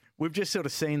we've just sort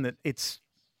of seen that it's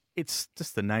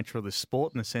just the nature of the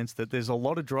sport in the sense that there's a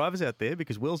lot of drivers out there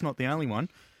because Will's not the only one.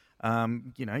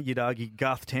 You'd argue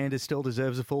Garth Tander still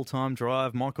deserves a full-time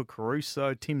drive, Michael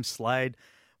Caruso, Tim Slade.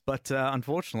 But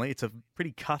unfortunately, it's a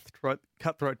pretty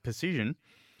cutthroat position.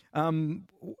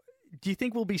 Do you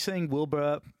think we'll be seeing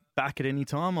Wilbur back at any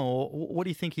time, or what do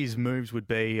you think his moves would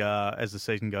be as the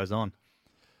season goes on?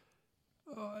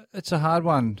 It's a hard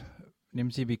one,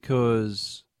 Nimsy,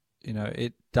 because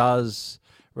it does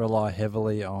rely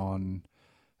heavily on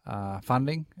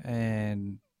funding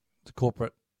and the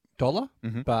corporate dollar.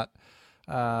 Mm-hmm. But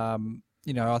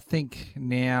I think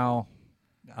now,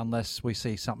 unless we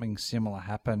see something similar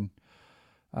happen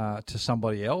to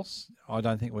somebody else, I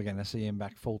don't think we're going to see him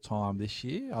back full-time this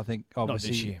year. I think,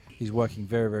 obviously, he's working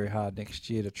very, very hard next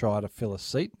year to try to fill a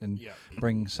seat and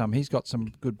bring some... He's got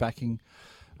some good backing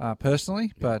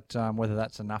personally, but whether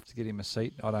that's enough to get him a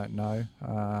seat, I don't know.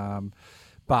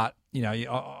 But,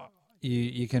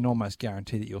 you can almost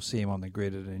guarantee that you'll see him on the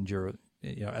grid at an enduro,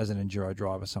 as an enduro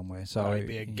driver somewhere. So he'd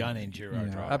be a gun enduro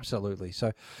driver. Absolutely.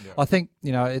 So I think,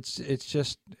 it's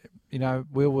just,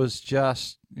 Will was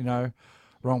just,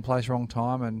 wrong place, wrong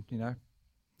time. And,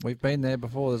 we've been there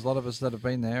before. There's a lot of us that have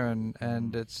been there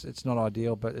and it's not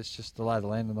ideal, but it's just the lay of the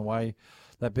land and the way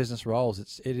that business rolls.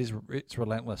 It's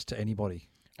relentless to anybody.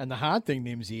 And the hard thing,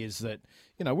 Nimsy, is that,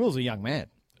 Will's a young man.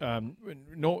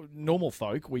 normal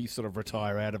folk, we sort of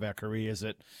retire out of our careers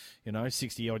at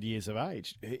 60 odd years of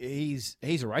age. He's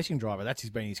a racing driver. That's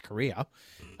been his career.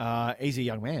 He's a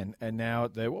young man, and now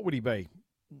what would he be?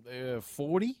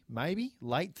 40, maybe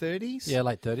late 30s. Yeah,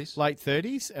 late 30s. Late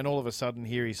 30s, and all of a sudden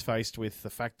here he's faced with the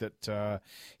fact that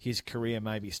his career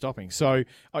may be stopping. So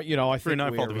I think through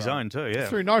no fault of his own too. Yeah,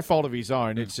 through no fault of his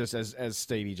own. It's just as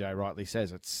Stevie J rightly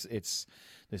says, it's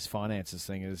this finances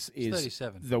thing is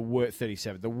 37.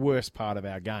 37. The worst part of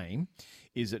our game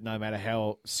is that no matter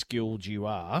how skilled you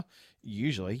are,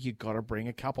 usually you've got to bring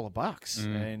a couple of bucks.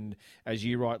 And as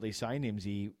you rightly say,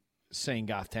 Nimsy, seeing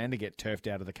Garth Tander get turfed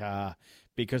out of the car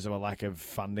because of a lack of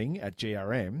funding at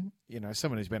GRM,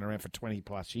 someone who's been around for 20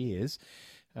 plus years,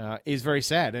 is very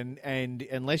sad. And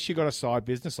unless you've got a side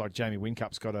business like Jamie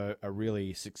Wincup's got a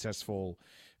really successful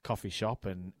coffee shop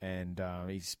and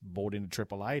he's bought into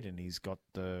Triple Eight and he's got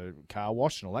the car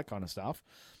wash and all that kind of stuff,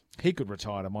 he could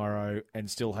retire tomorrow and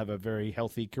still have a very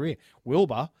healthy career.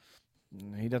 Wilbur,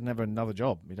 he doesn't have another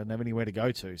job. He doesn't have anywhere to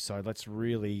go to. So let's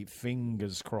really,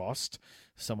 fingers crossed,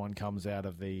 someone comes out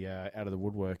of the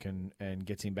woodwork and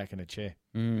gets him back in a chair.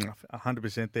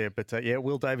 100% there. But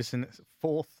Will Davison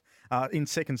fourth, in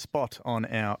second spot on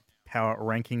our power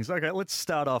rankings. Okay, let's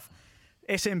start off.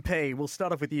 SMP, we'll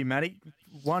start off with you, Matty.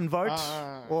 One vote,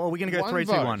 or are we going to go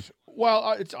 3-2-1? Well,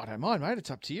 I don't mind, mate.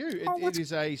 It's up to you. It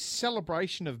is a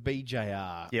celebration of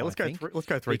BJR. Yeah, let's go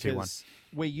 3-2-1.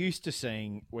 We're used to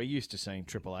seeing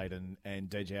Triple Eight and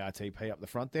DJRTP up the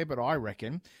front there, but I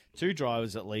reckon two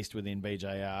drivers at least within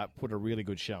BJR put a really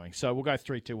good showing. So we'll go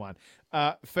 3-2-1.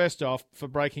 First off, for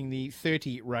breaking the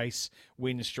 30-race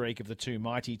win streak of the two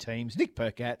mighty teams, Nick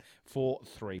Percat for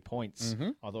 3 points.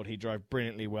 I thought he drove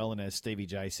brilliantly well, and as Stevie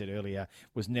J said earlier,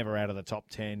 was never out of the top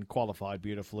 10, qualified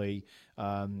beautifully,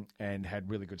 and had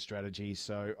really good strategy.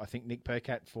 So I think Nick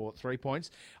Percat for 3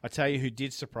 points. I tell you who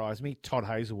did surprise me, Todd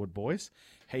Hazelwood, boys.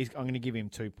 I'm going to give him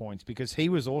 2 points because he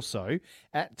was also,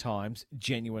 at times,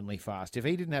 genuinely fast. If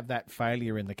he didn't have that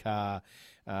failure in the car,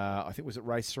 I think was it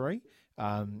race 3,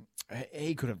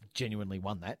 he could have genuinely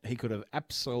won that. He could have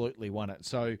absolutely won it.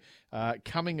 So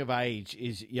coming of age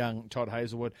is young Todd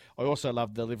Hazelwood. I also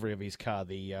love the delivery of his car,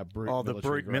 the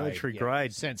Brute military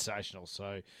grade. Sensational.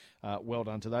 So well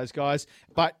done to those guys.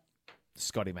 But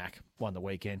Scotty Mack won the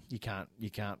weekend. You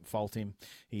can't fault him.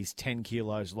 He's 10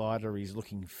 kilos lighter. He's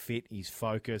looking fit. He's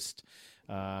focused.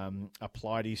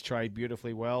 Applied his trade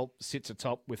beautifully well. Sits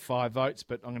atop with 5 votes,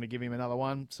 but I'm going to give him another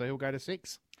one, so he'll go to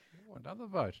 6. Another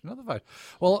vote.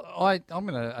 Well, I'm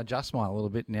going to adjust mine a little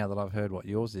bit now that I've heard what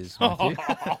yours is, Matthew.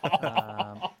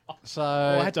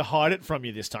 I had to hide it from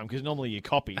you this time because normally you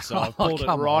copy, so I've pulled it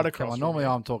right across. Normally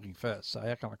I'm talking first, so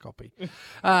how can I copy?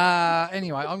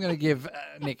 Anyway, I'm going to give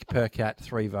Nick Percat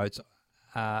 3 votes.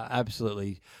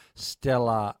 Absolutely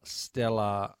stellar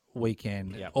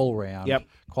weekend all round. Yep.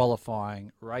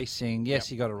 Qualifying, racing. Yes,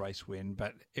 he got a race win,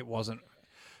 but it wasn't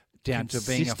down to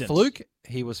being a Consistent. fluke.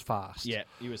 He was fast. Yeah,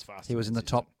 he was fast. He was in the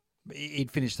top.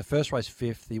 He'd finished the first race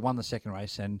 5th. He won the second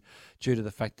race, and due to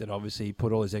the fact that obviously he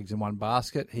put all his eggs in one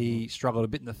basket, he struggled a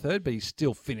bit in the third, but he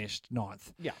still finished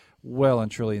 9th. Yeah. Well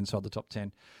and truly inside the top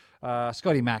 10.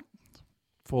 Scotty Mack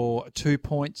for 2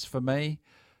 points for me.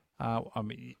 I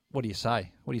mean, what do you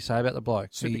say? What do you say about the bloke?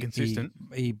 Super consistent.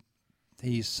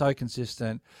 He's so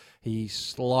consistent. He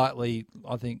slightly,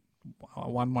 I think,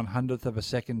 1/100th of a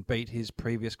second beat his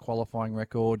previous qualifying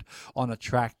record on a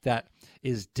track that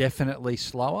is definitely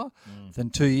slower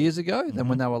than 2 years ago, than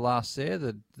when they were last there.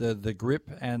 The grip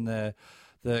and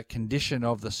the condition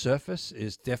of the surface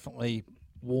is definitely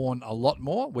worn a lot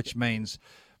more, which means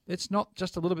it's not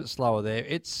just a little bit slower there.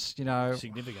 It's,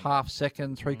 significant. Half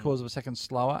second, 3/4 of a second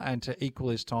slower, and to equal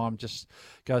his time just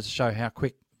goes to show how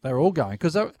quick they're all going.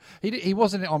 Because he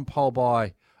wasn't on pole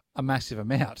by a massive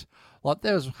amount. Like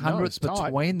there was hundredths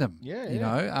between them.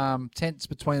 Tenths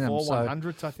between them.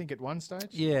 1/100th, I think, at one stage.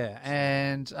 Yeah,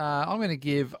 and I'm going to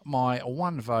give my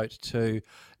 1 vote to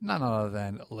none other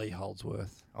than Lee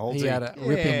Holdsworth. He had a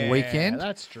ripping weekend.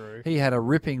 That's true. He had a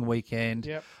ripping weekend.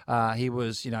 Yep. He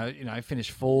was,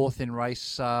 finished 4th in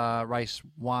race 1.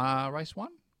 Race 1?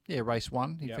 Yeah, race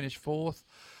 1. He finished 4th.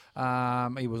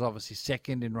 He was obviously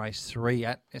 2nd in race 3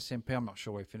 at SMP. I'm not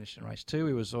sure where he finished in race 2.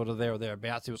 He was sort of there or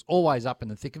thereabouts. He was always up in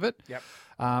the thick of it. Yep.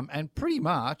 And pretty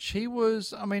much he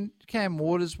was, Cam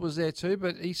Waters was there too,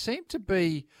 but he seemed to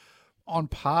be on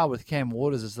par with Cam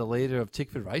Waters as the leader of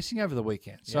Tickford Racing over the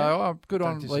weekend. So good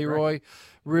on Leroy.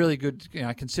 Really good,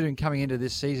 considering coming into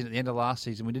this season, at the end of last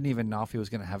season, we didn't even know if he was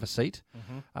going to have a seat,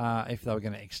 if they were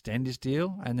going to extend his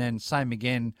deal. And then same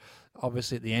again,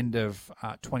 obviously at the end of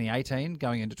 2018,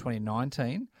 going into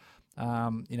 2019,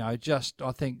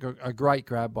 I think a great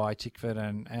grab by Tickford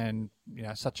and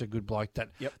such a good bloke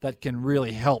that can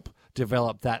really help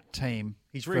develop that team.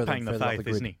 He's repaying the faith,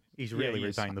 isn't he? He's really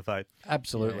repaying the faith.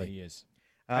 Absolutely. Yeah, he is.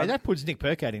 Hey, that puts Nick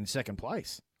Percat in second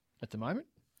place at the moment.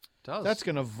 Does. That's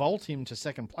going to vault him to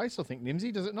second place, I think,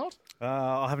 Nimsy, does it not?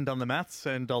 I haven't done the maths,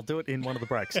 and I'll do it in one of the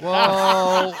breaks.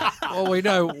 Well, we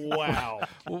know. Wow.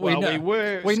 We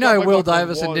know Will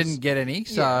Davison didn't get any,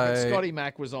 so but Scotty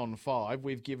Mack was on 5.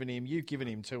 You've given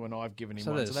him 2, and I've given him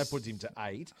 1. So that puts him to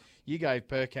 8. You gave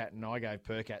Percat and I gave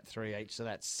Percat 3 each, so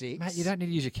that's 6. Matt, you don't need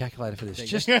to use your calculator for this.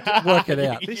 Just work it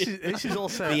out. This is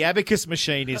also the abacus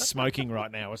machine is smoking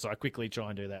right now, so I quickly try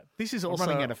and do that. This is also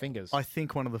running out of fingers. I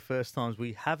think one of the first times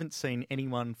we haven't seen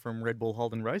anyone from Red Bull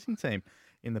Holden Racing Team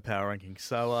in the power rankings.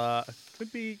 So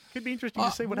could be interesting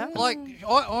to see what happens.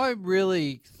 I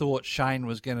really thought Shane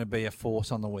was going to be a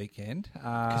force on the weekend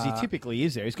because he typically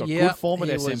is there. He's got good form at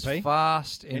SMP. He was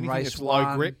fast in race 1.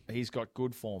 Low grip, he's got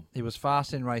good form. He was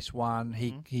fast in race 1.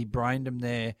 He brained him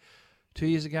there 2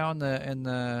 years ago in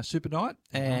the Super Night,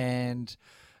 and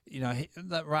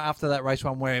after that race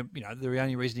 1, where the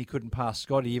only reason he couldn't pass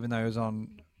Scotty, even though he was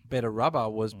on better rubber,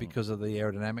 was because of the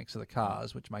aerodynamics of the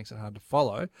cars, which makes it hard to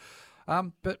follow.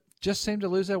 But just seemed to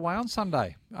lose their way on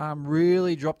Sunday.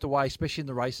 Really dropped away, especially in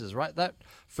the races. Right, that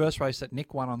first race that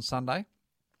Nick won on Sunday,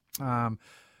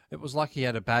 it was like he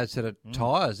had a bad set of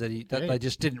tyres that they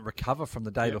just didn't recover from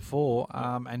the day before,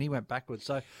 and he went backwards.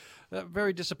 So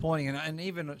very disappointing. And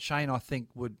even Shane, I think,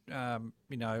 would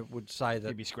say that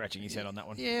he'd be scratching his head on that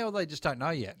one. Yeah, well, they just don't know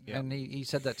yet. Yep. And he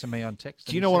said that to me on text.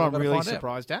 Do you know what I'm really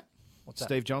surprised at? What's that?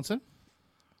 Steve Johnson,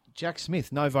 Jack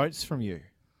Smith. No votes from you.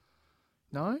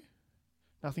 No.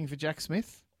 Nothing for Jack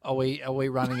Smith? Are we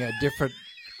running a different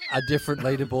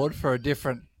leaderboard for a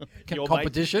different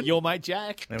competition? Your mate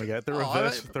Jack. There we go. The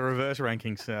reverse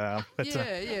rankings.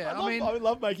 I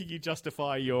love making you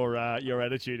justify your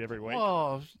attitude every week.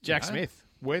 Oh, Jack Smith,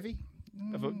 worthy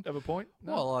of a point.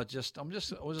 No? Well, I was just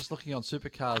looking on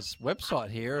Supercars' website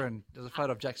here, and there's a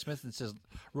photo of Jack Smith and it says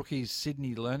rookies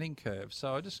Sydney learning curve.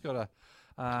 So I just got a.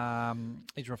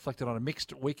 He's reflected on a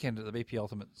mixed weekend at the BP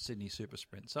Ultimate Sydney Super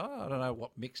Sprint. So I don't know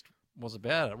what mixed was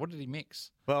about. What did he mix?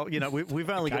 Well, we've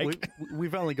only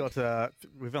got the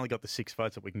 6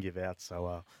 votes that we can give out.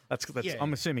 So that's yeah.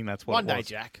 I'm assuming that's what. One day,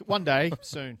 Jack. One day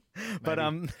soon. But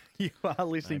you are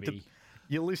listening to.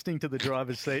 You're listening to The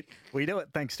Driver's Seat. We do it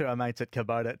thanks to our mates at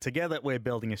Kubota. Together, we're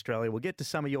building Australia. We'll get to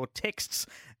some of your texts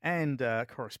and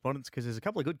correspondence because there's a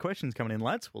couple of good questions coming in,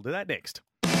 lads. We'll do that next.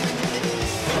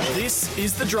 This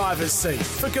is The Driver's Seat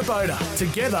for Kubota.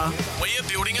 Together, we are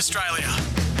building Australia.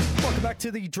 Welcome back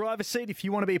to The Driver's Seat. If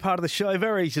you want to be a part of the show,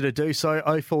 very easy to do so.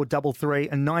 0433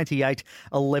 98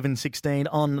 11 16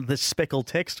 on the Speckle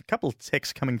text. A couple of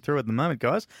texts coming through at the moment,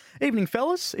 guys. Evening,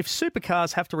 fellas. If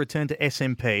supercars have to return to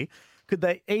SMP, could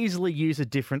they easily use a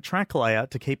different track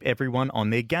layout to keep everyone on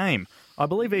their game? I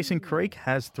believe Eastern Creek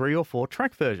has 3 or 4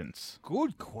 track versions.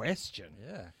 Good question.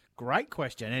 Yeah. Great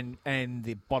question. And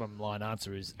the bottom line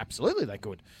answer is absolutely they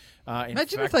could.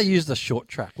 Imagine if they used the short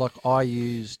track like I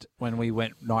used when we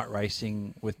went night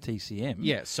racing with TCM.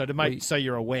 Yeah, so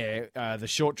you're aware, the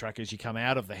short track is you come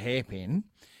out of the hairpin,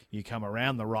 you come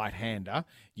around the right-hander,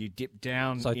 you dip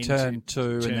down into turn 2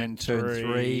 and then turn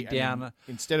 3 down.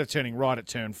 Instead of turning right at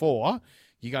turn 4,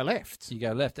 you go left. You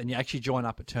go left, and you actually join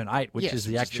up at turn 8, which is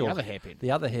the other hairpin.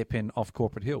 The other hairpin off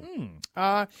Corporate Hill.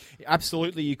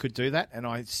 Absolutely, you could do that, and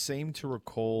I seem to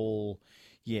recall...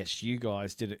 Yes, you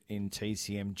guys did it in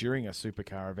TCM during a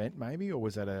supercar event, maybe, or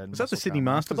was that the Sydney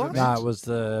Master Blast? No, it was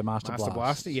the Master Blast.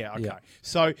 Blaster, yeah, okay. Yeah.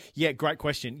 So, yeah, great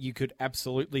question. You could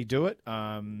absolutely do it,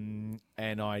 and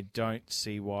I don't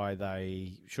see why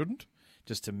they shouldn't,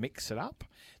 just to mix it up.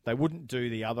 They wouldn't do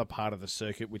the other part of the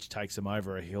circuit, which takes them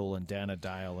over a hill and down a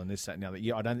dale and this, that, and the other.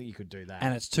 Yeah, I don't think you could do that.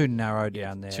 And it's too narrow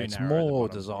down there. It's more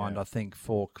designed, I think,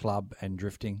 for club and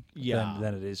drifting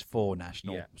than it is for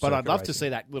national. Yeah. But I'd love to see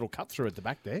that little cut through at the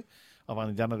back there. I've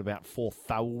only done it about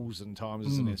 4,000 times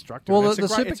as an instructor. Well, it's a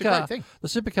great thing. The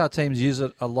supercar teams use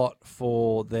it a lot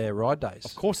for their ride days.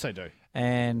 Of course they do.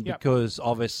 And because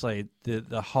obviously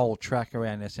the whole track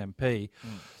around SMP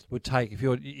would take, if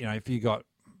you got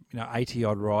 80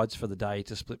 odd rides for the day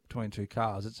to split between 2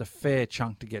 cars. It's a fair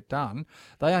chunk to get done.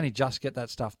 They only just get that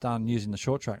stuff done using the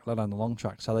short track, let alone the long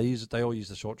track. So they all use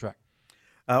the short track.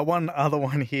 One other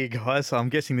one here, guys. I'm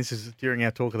guessing this is during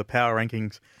our talk of the power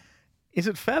rankings. Is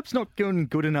it Fab's not doing a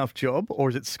good enough job, or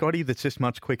is it Scotty that's just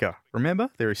much quicker? Remember,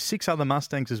 there are 6 other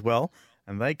Mustangs as well,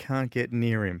 and they can't get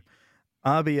near him.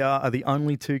 RBR are the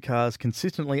only 2 cars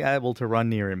consistently able to run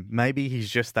near him. Maybe he's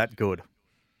just that good.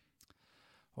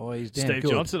 Oh, he's damn Steve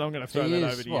good. Johnson, I'm going to throw that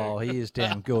over to you. Well, he is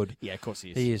damn good. Yeah, of course he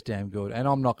is. He is damn good. And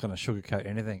I'm not going to sugarcoat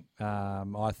anything.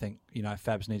 I think,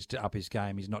 Fabs needs to up his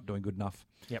game. He's not doing good enough.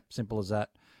 Yep. Simple as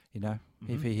that.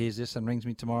 If he hears this and rings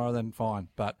me tomorrow, then fine.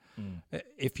 But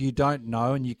if you don't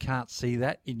know and you can't see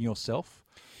that in yourself,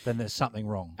 then there's something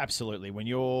wrong. Absolutely. When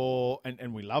you're,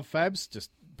 and we love Fabs, just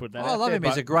put that out I love there, him.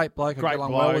 He's a great bloke. I get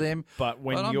along well with him. But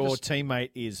when your teammate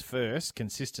is first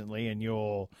consistently and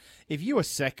if you are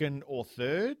second or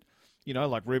third,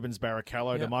 like Rubens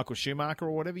Barrichello to Michael Schumacher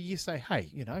or whatever, you say, hey,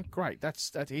 great.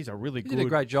 He's a really good. He did a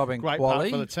great job in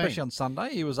quali, for the team. especially on Sunday.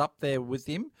 He was up there with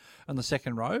him on the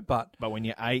second row. But when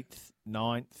you're 8th,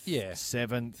 9th,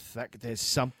 7th, there's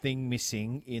something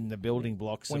missing in the building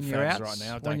blocks of Fabs right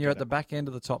now. When you're at the back end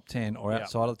of the top 10 or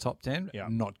outside of the top 10,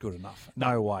 not good enough.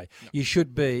 No way. No. You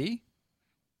should be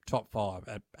top 5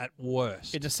 at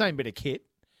worst. It's the same bit of kit.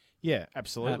 Yeah,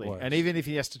 absolutely. And even if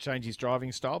he has to change his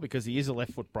driving style because he is a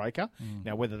left foot breaker,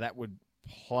 now whether that would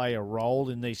play a role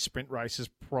in these sprint races,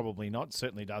 probably not.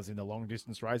 Certainly does in the long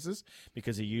distance races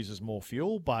because he uses more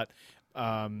fuel. But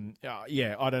I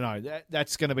don't know.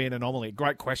 That's going to be an anomaly.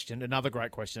 Great question. Another great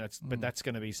question. But that's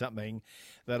going to be something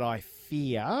that I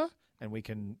fear, and we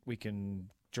can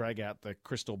drag out the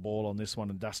crystal ball on this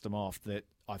one and dust them off, that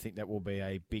I think that will be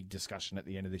a big discussion at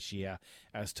the end of this year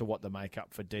as to what the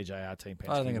makeup for DJR Team Penske will be.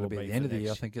 I don't think it'll be at the end of the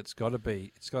year. I think it's got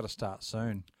to start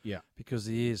soon. Yeah. Because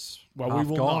the year's we will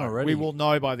gone know. already. We will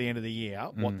know by the end of the year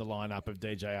what the lineup of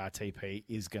DJR TP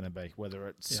is going to be, whether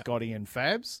it's Scotty and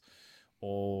Fabs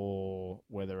or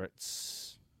whether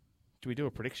it's... Do we do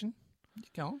a prediction?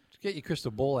 Go on. Get your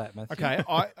crystal ball out, Matthew. Okay.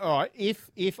 All right.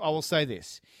 If I will say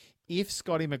this. If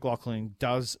Scotty McLaughlin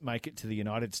does make it to the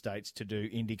United States to do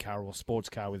IndyCar or sports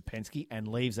car with Penske and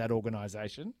leaves that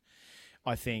organisation,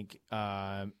 I think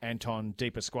Anton De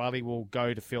Pasquale will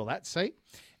go to fill that seat.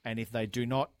 And if they do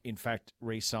not, in fact,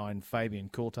 re-sign Fabian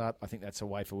Coulthard, I think that's a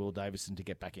way for Will Davison to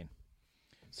get back in.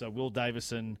 So Will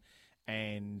Davison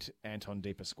and Anton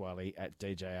De Pasquale at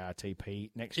DJR TP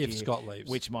next year. If Scott leaves.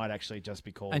 Which might actually just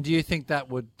be called... And do you think that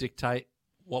would dictate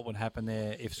what would happen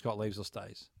there if Scott leaves or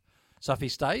stays? So if he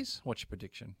stays, what's your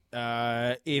prediction?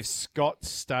 If Scott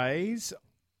stays,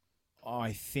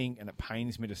 I think, and it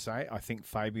pains me to say, I think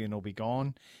Fabian will be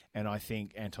gone, and I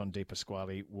think Anton De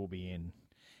Pasquale will be in.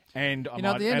 And I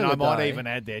might even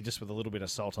add there, just with a little bit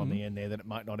of salt on the end there, that it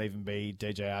might not even be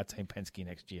DJR Team Penske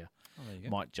next year. Oh, there you go.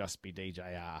 Might just be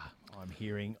DJR. I'm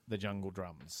hearing the jungle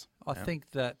drums. I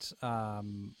think that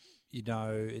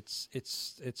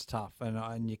it's tough,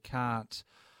 and you can't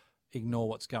ignore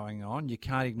what's going on. You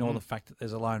can't ignore the fact that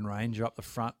there's a Lone Ranger up the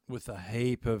front with a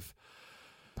heap of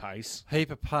pace,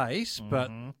 but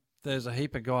there's a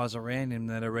heap of guys around him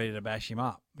that are ready to bash him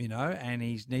up, and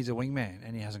he needs a wingman,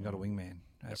 and he hasn't got a wingman.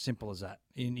 As simple as that.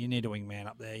 You need a wingman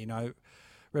up there,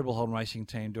 Red Bull Holden Racing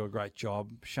team do a great job.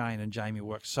 Shane and Jamie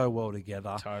work so well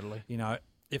together. Totally.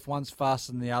 If one's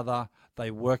faster than the other, they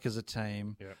work as a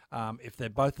team. Yep. If they're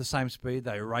both the same speed,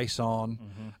 they race on.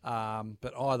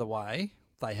 But either way,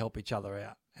 they help each other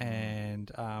out.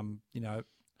 And,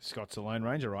 Scott's a Lone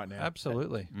Ranger right now.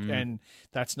 Absolutely. And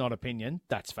that's not opinion.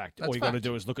 That's fact. All you got to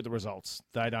do is look at the results.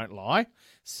 They don't lie.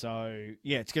 So,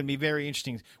 it's going to be very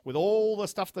interesting. With all the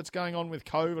stuff that's going on with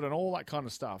COVID and all that kind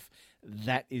of stuff,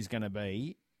 that is going to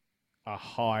be a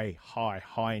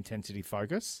high intensity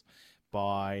focus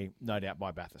no doubt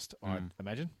by Bathurst, I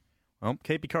imagine. Well,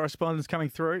 keep your correspondence coming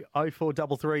through.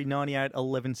 0433 98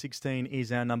 11 16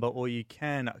 is our number, or you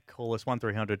can call us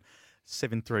 1300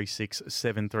 736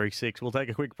 736. We'll take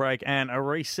a quick break and a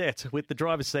reset with the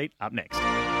driver's seat up next.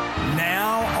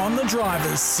 Now on the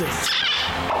driver's seat,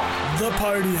 the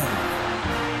podium.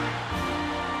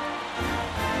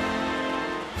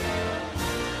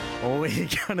 We're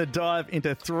going to dive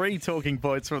into 3 talking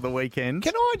points from the weekend.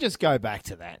 Can I just go back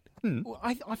to that?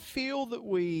 I feel that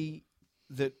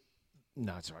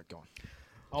No, it's all right. Go on.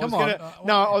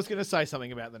 I was going to say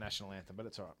something about the national anthem, but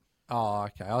it's all right. Oh,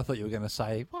 okay. I thought you were going to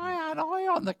say, why aren't I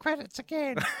on the credits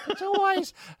again? It's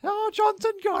always,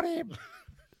 Johnson got him.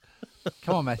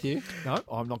 Come on, Matthew. No,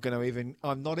 I'm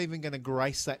not even going to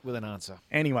grace that with an answer.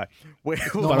 Anyway,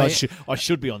 I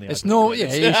should be on the. It's no, yeah,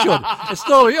 you should. It's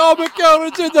no.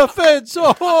 McGovern's in the fence.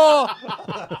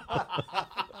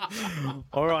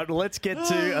 All right, let's get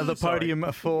to the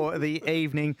podium for the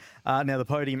evening. Now, the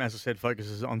podium, as I said,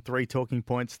 focuses on 3 talking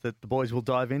points that the boys will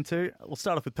dive into. We'll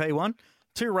start off with P1.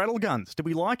 2 rattle guns. Do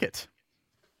we like it?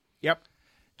 Yep.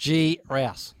 G.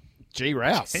 Rouse. G.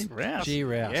 Rouse.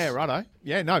 Yeah, righto.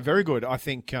 Yeah, no, very good. I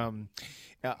think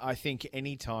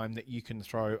any time that you can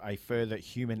throw a further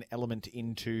human element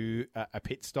into a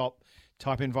pit stop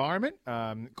type environment,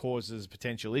 causes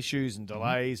potential issues and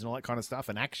delays and all that kind of stuff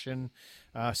and action.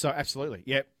 So absolutely,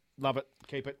 yep, love it,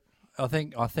 keep it. I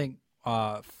think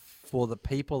for the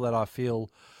people that I feel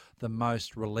the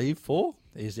most relieved for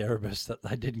is Erebus that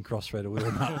they didn't cross-thread a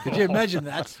wheel nut. Could you imagine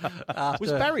that?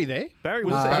 Was Barry there? Barry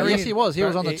was there. Yes, he was. He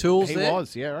was on the tools there. He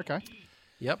was, yeah, okay.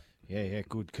 Yep. Yeah,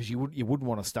 good. Because you wouldn't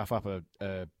want to stuff up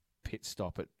a pit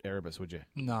stop at Erebus, would you?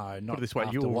 No, not this way,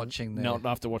 after watching the... Not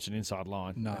after watching Inside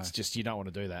Line. No. It's just, you don't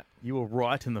want to do that. You were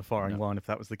right in the firing line if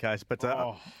that was the case. But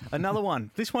another one.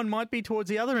 This one might be towards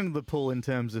the other end of the pool in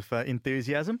terms of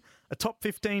enthusiasm. A top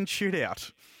 15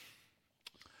 shootout.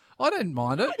 I didn't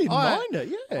mind it. I didn't mind it,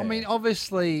 yeah. I mean,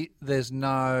 obviously, there's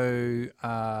no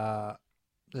other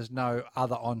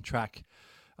on-track,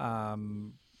 class.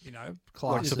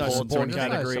 There's no support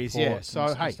categories, yeah.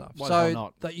 So, hey, why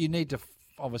not? That you need to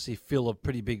obviously fill a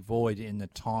pretty big void in the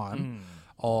time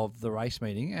of the race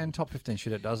meeting, and top 15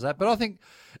 shootout does that. But I think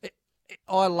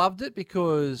I loved it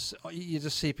because you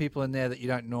just see people in there that you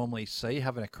don't normally see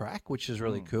having a crack, which is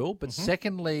really cool. But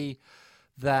secondly,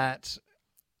 that...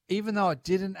 even though it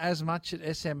didn't as much at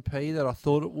SMP that I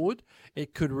thought it would,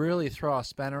 it could really throw a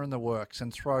spanner in the works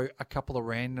and throw a couple of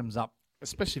randoms up.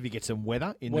 Especially if you get some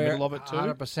weather in the middle of it too.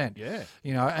 100%. Yeah.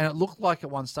 And it looked like at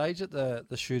one stage at the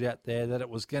shootout there that it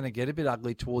was going to get a bit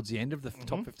ugly towards the end of the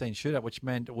top 15 shootout, which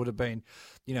meant it would have been,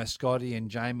 Scotty and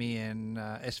Jamie and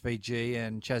SVG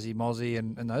and Chazzy Mozzie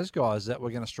and those guys that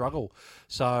were going to struggle.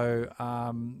 So,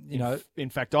 In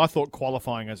fact, I thought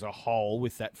qualifying as a whole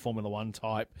with that Formula One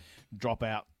type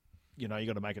dropout, you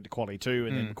got to make it to quality 2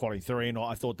 and then quality 3, and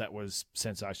I thought that was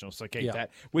sensational. So keep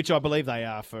that, which I believe they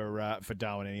are for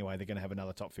Darwin anyway. They're going to have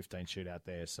another top 15 shootout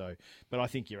there. So, but I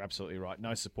think you're absolutely right.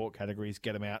 No support categories.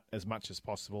 Get them out as much as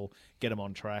possible. Get them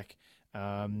on track.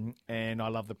 And I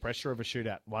love the pressure of a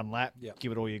shootout. One lap,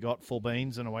 give it all you got, full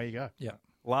beans, and away you go. Yeah.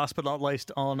 Last but not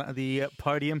least on the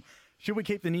podium, should we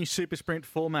keep the new Super Sprint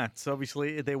format? So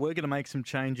obviously, they were going to make some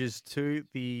changes to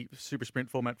the Super Sprint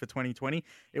format for 2020.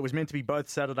 It was meant to be both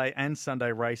Saturday and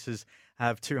Sunday races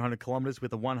have 200 kilometres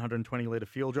with a 120-litre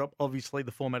fuel drop. Obviously,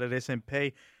 the format at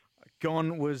SMP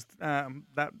was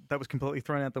that was completely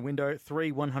thrown out the window.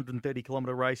 3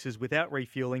 130-kilometre races without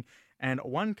refuelling and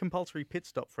 1 compulsory pit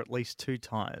stop for at least 2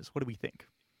 tyres. What do we think?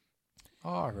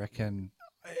 I reckon...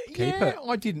 keep it.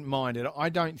 I didn't mind it. I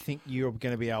don't think you're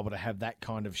going to be able to have that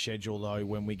kind of schedule, though,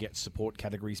 when we get support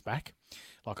categories back.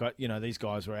 Like, these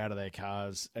guys were out of their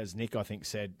cars, as Nick, I think,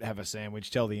 said, have a sandwich,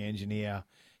 tell the engineer,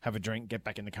 have a drink, get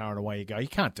back in the car, and away you go. You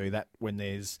can't do that when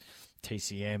there's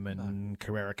TCM and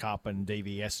Carrera Cup and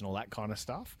DVS and all that kind of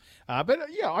stuff. I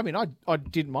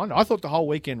didn't mind it. I thought the whole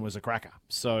weekend was a cracker.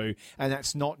 So, and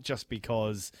that's not just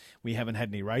because we haven't had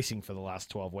any racing for the last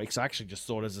 12 weeks. I actually just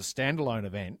thought as a standalone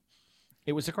event,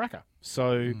 it was a cracker.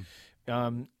 So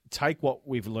take what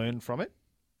we've learned from it,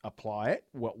 apply it,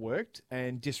 what worked,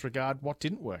 and disregard what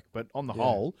didn't work. But on the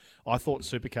whole, I thought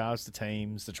supercars, the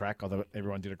teams, the track, I thought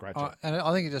everyone did a great job. And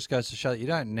I think it just goes to show that you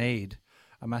don't need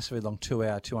a massively long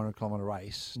 2-hour, 200-kilometre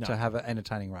race to have an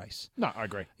entertaining race. No, I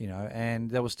agree. And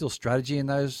there was still strategy in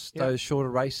those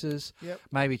shorter races. Yep.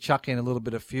 Maybe chuck in a little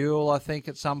bit of fuel, I think,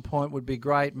 at some point would be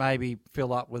great. Maybe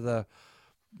fill up with a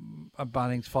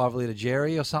Bunnings 5-litre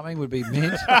Jerry or something would be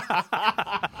mint,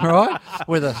 right?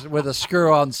 With a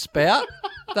screw-on spout,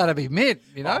 that'd be mint.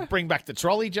 Bring back the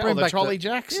trolley jacks,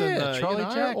 and trolley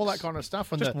jacks, all that kind of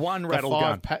stuff. And just one rattle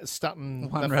gun,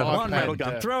 one rattle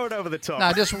gun. Throw it over the top.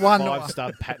 No, just one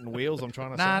 5-stud patent wheels. I'm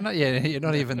trying to say. No, not yet. You're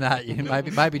not even that.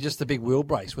 Maybe just the big wheel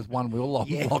brace with one wheel lock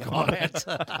on it.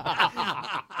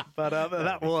 But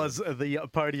that was the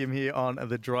podium here on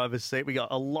the driver's seat. We got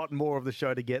a lot more of the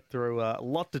show to get through, a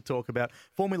lot to talk about.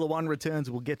 Formula One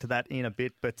returns, we'll get to that in a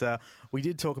bit, but we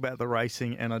did talk about the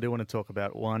racing, and I do want to talk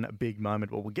about one big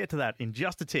moment. Well, we'll get to that in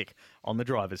just a tick on the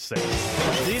driver's seat.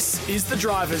 This is the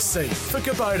driver's seat for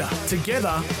Kubota.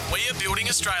 Together, we are building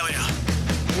Australia.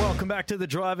 Welcome back to the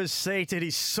driver's seat. It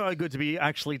is so good to be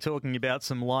actually talking about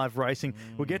some live racing.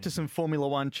 We'll get to some Formula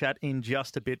One chat in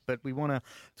just a bit, but we want to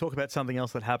talk about something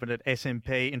else that happened at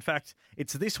SMP. In fact,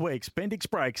 it's this week's Bendix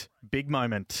Brakes big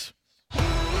moment.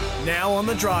 Now on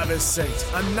the driver's seat,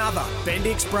 another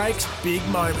Bendix Brakes big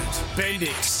moment.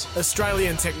 Bendix,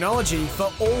 Australian technology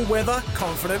for all-weather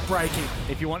confident braking.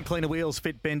 If you want cleaner wheels,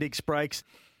 fit Bendix Brakes.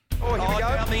 Oh, here we go.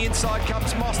 Down the inside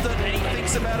comes Mostert, and he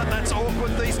thinks about it. That's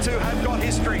awkward. These two have got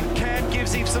history. Cam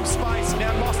gives him some space.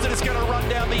 Now Mostert is going to run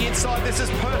down the inside. This is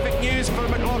perfect news for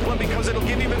McLaughlin because it'll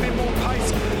give him a bit more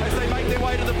pace as they make their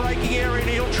way to the braking area, and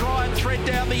he'll try and thread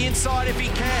down the inside if he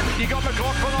can. You got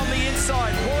McLaughlin on the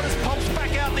inside. Waters pops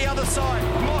back out the other side.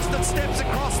 Mostert steps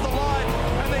across the line,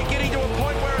 and they're getting to a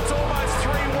point where it's almost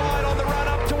 3 wide on the run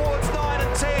up towards 9.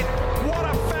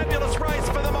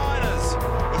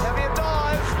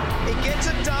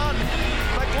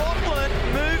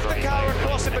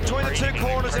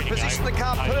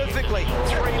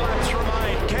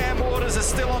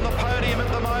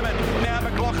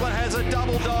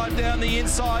 down the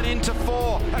inside into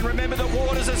 4. And remember that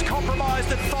Waters is compromised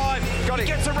at 5. He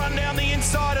gets a run down the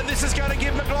inside, and this is going to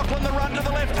give McLaughlin the run to the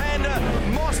left-hander.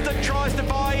 Mostert tries to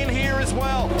buy in here as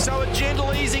well. So a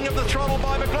gentle easing of the throttle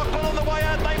by McLaughlin on the way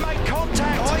out. They make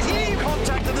contact. Oh, he's hitting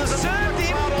contact, and there's a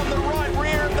cloud on the right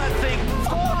rear of that thing.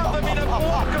 4 of them in a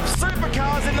block of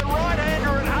supercars in the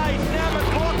right-hander at 8. Now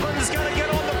McLaughlin is going to get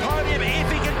on the podium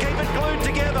if he can keep it glued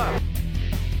together.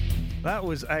 That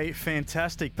was a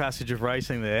fantastic passage of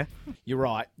racing there. You're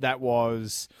right. That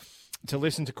was to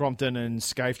listen to Crompton and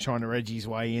Scaife trying to edge his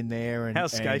way in there. And,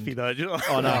 how's Scafey though?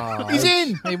 Oh no, he's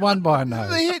in. He won by a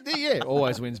nose. Yeah,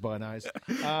 always wins by a nose.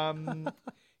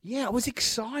 Yeah, it was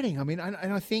exciting. I mean,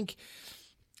 and I think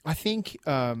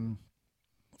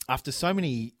after so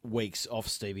many weeks off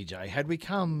Stevie J, had we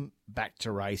come back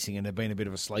to racing and had been a bit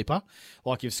of a sleeper,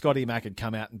 like if Scotty Mack had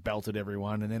come out and belted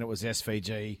everyone, and then it was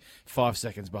SVG 5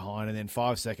 seconds behind, and then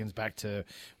 5 seconds back to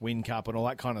Win Cup and all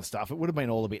that kind of stuff, it would have been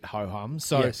all a bit ho-hum.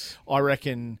 So yes. I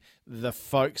reckon the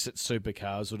folks at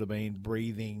Supercars would have been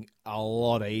breathing a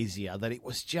lot easier, that it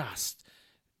was just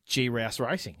G-Rouse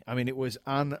racing. I mean, it was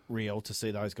unreal to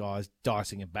see those guys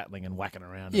dicing and battling and whacking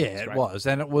around. Yeah, it was.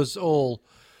 And it was all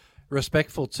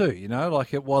respectful too, you know,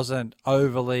 like it wasn't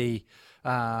overly,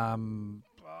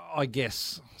 I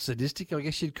guess, sadistic, I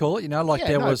guess you'd call it, you know, like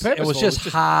it was just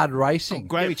hard racing.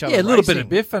 Grab each other. Yeah, a little bit of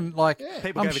biff and like,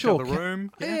 people I'm gave sure each other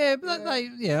room. Yeah, but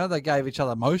they gave each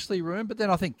other mostly room, but then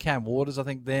I think Cam Waters,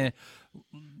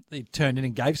 he turned in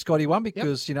and gave Scotty one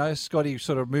because, you know, Scotty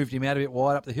sort of moved him out a bit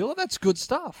wide up the hill. That's good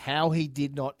stuff. How he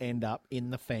did not end up in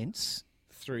the fence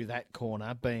through that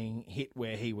corner being hit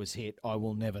where he was hit, I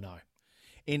will never know.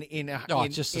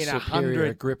 Just a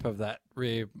superior grip of that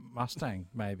rear Mustang,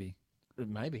 maybe. Or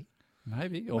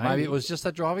maybe it was just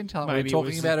that driving talent we were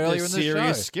talking about earlier in the show.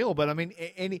 Serious skill, but I mean,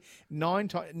 99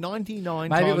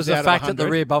 maybe times it was the fact that the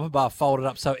rear bumper bar folded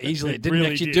up so easily it didn't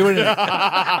really actually do anything.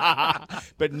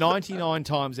 But 99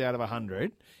 times out of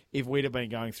 100, if we'd have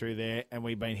been going through there and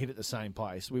we'd been hit at the same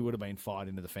place, we would have been fired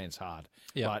into the fence hard.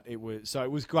 Yep. But it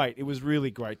was great. It was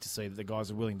really great to see that the guys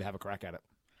are willing to have a crack at it.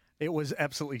 It was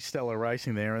absolutely stellar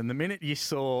racing there. And the minute you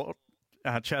saw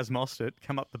Chaz Mostert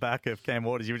come up the back of Cam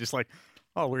Waters, you were just like,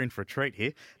 oh, we're in for a treat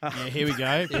here. Yeah, here we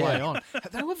go. Play on.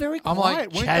 They were very quiet, I'm like,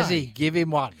 Chazzy, give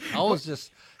him one. I was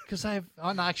just... Because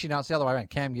it's the other way around.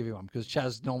 Cam, give him one. Because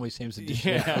Chaz normally seems to dish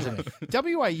out, doesn't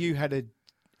he? WAU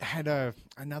had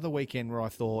another weekend where I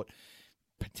thought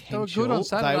potential. They were good on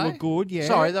Saturday. They were good, yeah.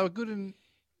 Sorry, they were good in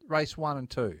race 1 and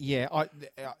 2. Yeah,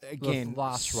 again, the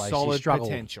last race, solid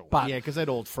potential. But yeah, because they'd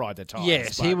all fried their tires.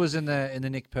 Yes, he was in the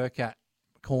Nick Percat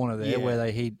corner there where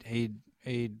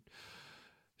he'd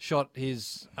shot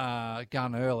his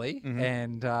gun early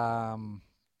and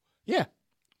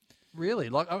really,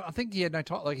 like I think he had no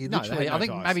tire. Like he literally, I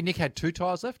think maybe Nick had 2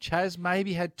 tires left. Chaz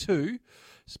maybe had 2,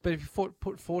 but if you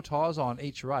put 4 tires on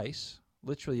each race,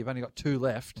 literally you've only got 2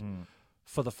 left.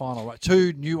 For the final race,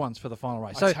 2 new ones for the final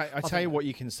race. So I tell you what,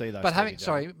 you can see those. But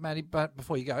Matty, but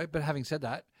before you go, but having said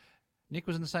that, Nick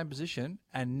was in the same position,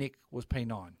 and Nick was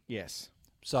P9. Yes,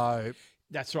 so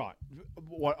that's right.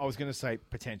 What I was going to say,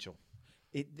 potential.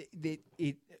 The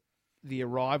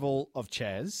arrival of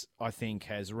Chaz, I think,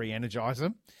 has re-energised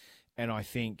them, and I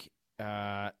think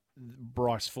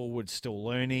Bryce Fullwood's still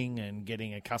learning and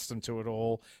getting accustomed to it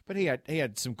all. But he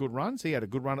had some good runs. He had a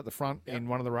good run at the front in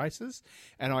one of the races,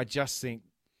 and I just think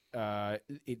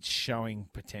it's showing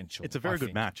potential. It's a very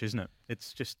good match, isn't it?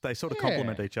 It's just they sort of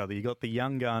complement each other. You got the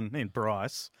young gun in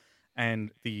Bryce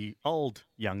and the old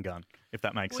young gun, if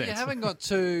that makes sense. You haven't got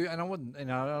 2, and I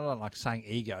don't like saying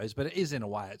egos, but it is in a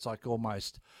way. It's like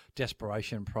almost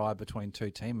desperation and pride between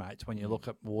 2 teammates when you look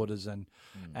at Waters and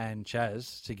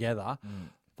Chaz together.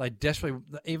 They desperately,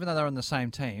 even though they're in the same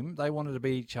team, they wanted to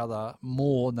beat each other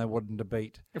more than they wanted to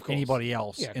beat anybody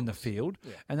else in the field.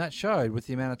 Yeah. And that showed with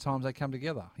the amount of times they come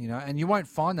together, you know. And you won't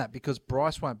find that because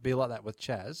Bryce won't be like that with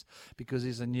Chaz because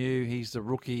he's the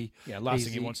rookie. Yeah, last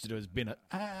thing he wants to do is bin it.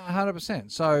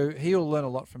 100%. So he'll learn a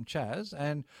lot from Chaz.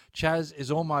 And Chaz is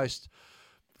almost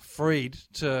freed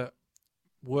to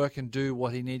work and do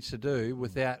what he needs to do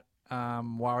without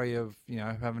worry of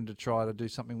having to try to do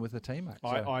something with a teammate.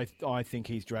 I think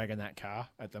he's dragging that car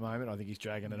at the moment. I think he's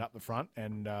dragging it up the front,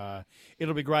 and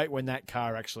it'll be great when that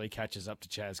car actually catches up to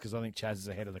Chaz because I think Chaz is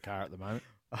ahead of the car at the moment.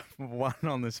 One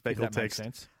on the speckle text. Makes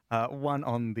sense. One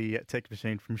on the text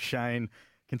machine from Shane.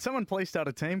 Can someone please start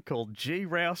a team called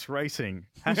G-Rouse Racing?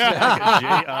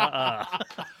 #GRR.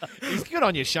 He's good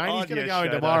on you, Shane. He's going to go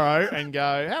in tomorrow and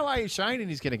go, how are you, Shane? And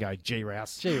he's going to go,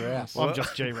 G-Rouse. G-Rouse. I'm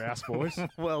just G-Rouse, boys.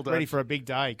 Well done. Ready for a big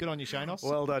day. Good on you, Shanos.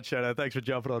 Well done, Shadow. Thanks for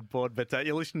jumping on board. But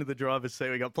you're listening to the driver's seat.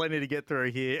 We've got plenty to get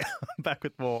through here. Back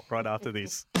with more right after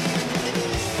this.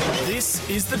 This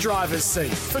is the driver's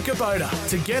seat for Kubota.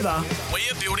 Together, we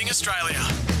are building Australia.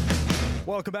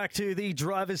 Welcome back to the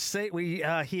driver's seat. We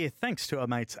are here thanks to our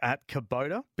mates at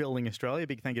Kubota, Building Australia.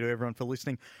 Big thank you to everyone for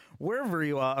listening wherever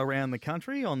you are around the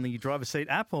country on the driver's seat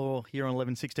app or here on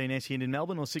 1116 SEN in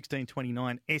Melbourne or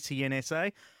 1629 SEN SA.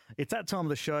 It's that time of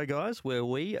the show, guys, where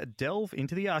we delve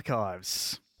into the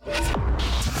archives.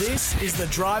 This is the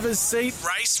driver's seat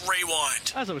race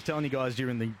rewind. As I was telling you guys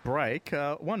during the break,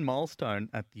 one milestone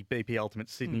at the BP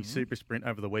Ultimate Sydney Super Sprint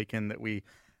over the weekend that we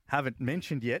haven't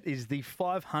mentioned yet is the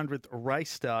 500th race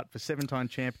start for seven-time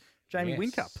champ Jamie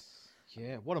Whincup.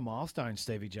 Yeah, what a milestone,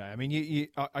 Stevie J. I mean,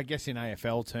 I guess in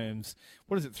AFL terms,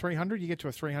 what is it, 300? You get to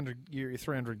a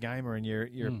 300 gamer and you're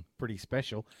pretty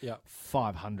special. Yeah.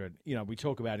 500. You know, we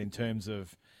talk about in terms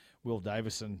of Will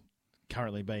Davison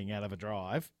currently being out of a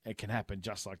drive. It can happen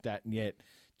just like that, and yet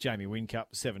Jamie Whincup,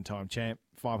 seven-time champ,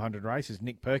 500 races.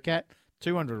 Nick Percat,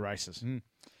 200 races.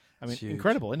 I mean,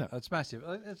 incredible, isn't it? It's massive.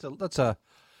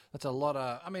 That's a lot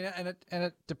of. I mean, and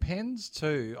it depends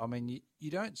too. I mean,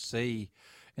 you don't see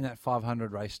in that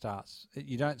 500 race starts.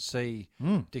 You don't see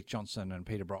Dick Johnson and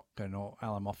Peter Brock and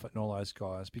Alan Moffat and all those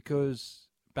guys, because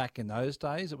back in those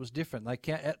days it was different.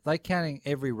 They counting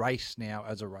every race now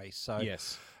as a race. So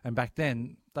yes, and back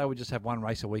then they would just have one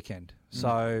race a weekend.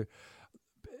 So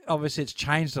obviously it's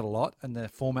changed a lot, and the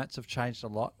formats have changed a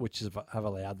lot, which have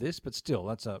allowed this. But still,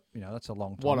 that's a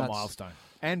long time. What a milestone!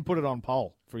 And put it on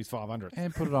pole for his 500.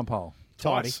 And put it on pole.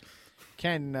 Tidy.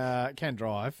 Can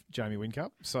drive, Jamie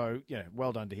Whincup. So, yeah,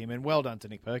 well done to him, and well done to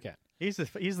Nick Percat. Here's the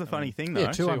funny thing, though.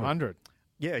 Yeah, 200.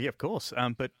 Yeah, of course.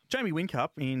 But Jamie Whincup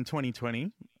in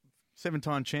 2020,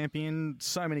 seven-time champion,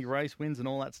 so many race wins and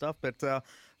all that stuff. But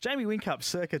Jamie Whincup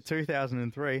circa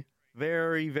 2003,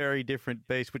 very, very different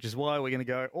beast, which is why we're going to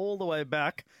go all the way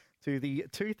back to the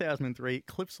 2003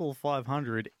 Clipsal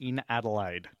 500 in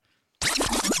Adelaide.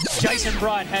 Jason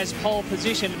Bright has pole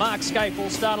position. Mark Scape will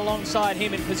start alongside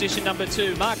him in position number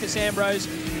 2. Marcus Ambrose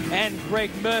and Greg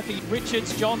Murphy.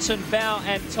 Richards, Johnson, Bow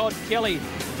and Todd Kelly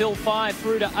fill 5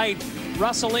 through to 8.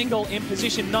 Russell Ingle in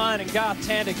position 9 and Garth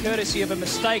Tander, courtesy of a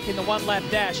mistake in the one-lap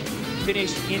dash,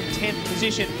 finished in 10th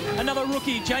position. Another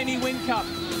rookie, Jamie Whincup,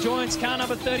 joins car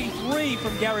number 33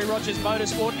 from Gary Rogers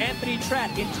Motorsport, Anthony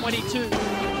Tratt in 22.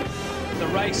 The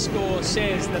race score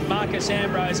says that Marcus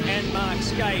Ambrose and Mark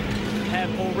Scape have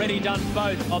already done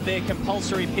both of their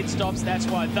compulsory pit stops. That's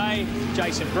why they,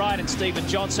 Jason Bright and Stephen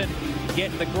Johnson,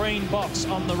 get the green box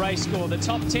on the race score. The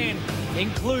top 10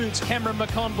 includes Cameron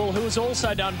McConville, who has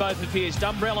also done both of his.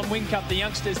 Dumbrell and Whincup, the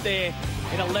youngsters there,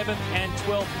 in 11th and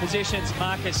 12th positions.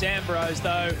 Marcus Ambrose,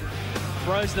 though,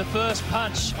 throws the first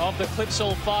punch of the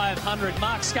Clipsal 500.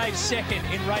 Mark Scape second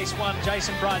in race 1,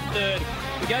 Jason Bright third.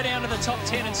 We go down to the top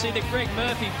 10 and see that Greg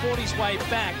Murphy fought his way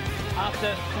back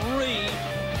after 3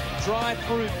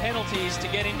 drive-through penalties to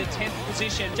get into 10th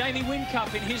position. Jamie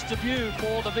Whincup in his debut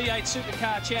for the V8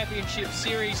 Supercar Championship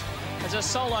Series as a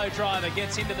solo driver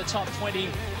gets into the top 20.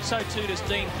 So too does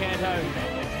Dean Canto.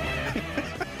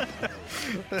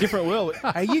 Different world.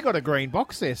 Hey, you got a green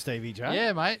box there, Stevie J.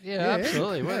 Yeah, mate. Yeah,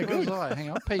 absolutely. Where was I? Hang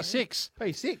on. P6.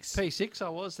 P6 I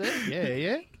was there.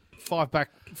 Yeah. 5 back,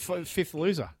 5th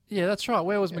loser. Yeah, that's right.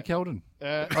 Where was McKeldin?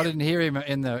 I didn't hear him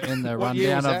in the what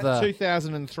year rundown was of that? the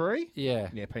 2003. Yeah,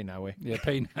 P nowhere. Yeah,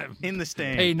 P in the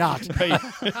stand. P nut.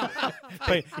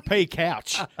 P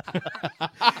couch.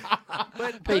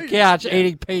 P couch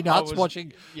eating peanuts,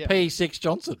 watching P6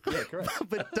 Johnson. Yeah, correct.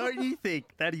 But don't you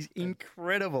think that is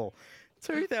incredible?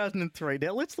 2003.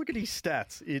 Now, let's look at his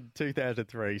stats in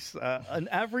 2003. An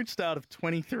average start of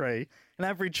 23, an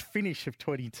average finish of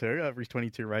 22, over his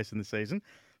 22 race in the season,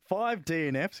 5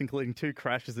 DNFs, including 2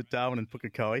 crashes at Darwin and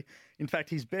Pukekohe. In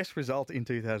fact, his best result in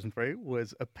 2003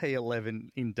 was a P11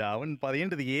 in Darwin. By the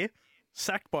end of the year,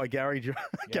 sacked by Gary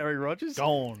Rogers.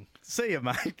 Gone. See you,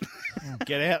 mate.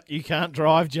 Get out. You can't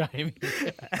drive, Jamie.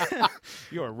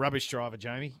 You're a rubbish driver,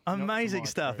 Jamie. Amazing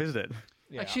stuff, isn't it?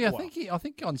 Yeah, actually, I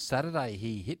think on Saturday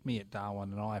he hit me at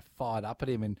Darwin, and I fired up at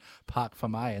him in Park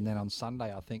Fermé, and then on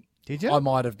Sunday I think I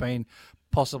might have been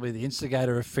possibly the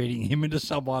instigator of feeding him into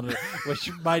someone, which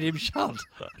made him shunt.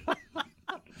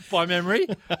 By memory.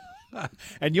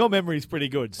 And your memory is pretty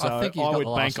good, so I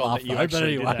would bank on that you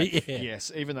actually did that. Yeah.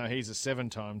 Yes, even though he's a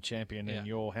 7-time champion, and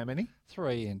you're how many?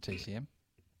 3 in TCM.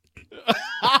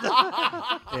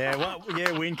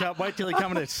 Whincup. Wait till you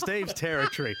come into Steve's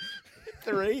territory.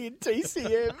 3 in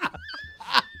TCM.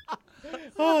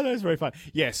 Oh, that was very fun.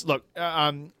 Yes, look,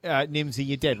 Nimsy,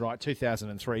 you're dead right.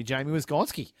 2003, Jamie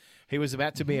Wisgonski. He was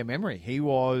about to be a memory. He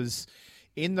was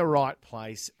in the right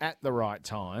place at the right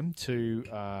time to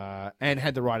and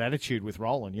had the right attitude with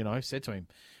Roland. Said to him,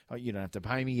 "Oh, you don't have to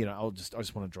pay me. I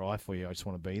just want to drive for you. I just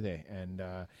want to be there." And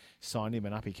signed him,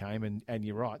 and up he came. And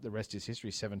you're right, the rest is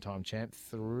history. 7-time champ,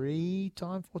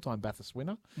 4-time Bathurst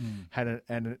winner, had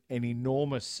an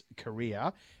enormous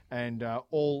career, and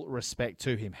all respect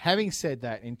to him. Having said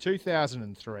that, in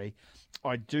 2003,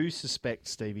 I do suspect,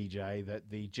 Stevie J, that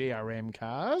the GRM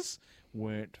cars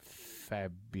weren't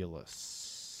fabulous.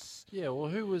 Yeah, well,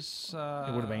 who was...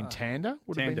 it would have been Tander.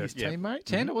 Would have been his teammate.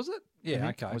 Tander, was it? Yeah,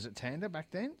 okay. Was it Tander back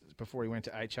then, before he went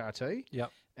to HRT?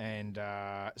 Yep. And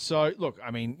so, look,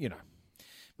 I mean,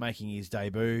 making his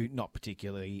debut, not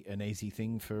particularly an easy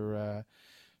thing for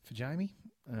Jamie.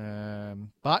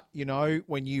 But,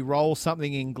 when you roll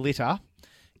something in glitter,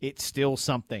 it's still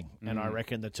something. And I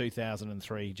reckon the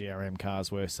 2003 GRM cars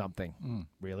were something,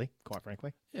 really, quite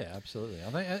frankly. Yeah, absolutely.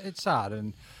 I think it's hard,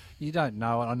 and you don't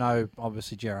know. I know,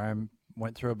 obviously, GRM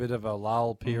went through a bit of a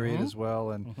lull period as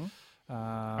well. And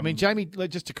I mean, Jamie,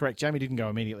 just to correct, Jamie didn't go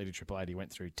immediately to Triple 8. He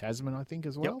went through Tasman, I think,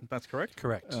 as well. Yep, that's correct.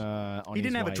 Correct. He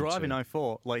didn't have a drive in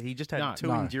 04. Like, he just had two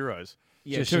Enduros.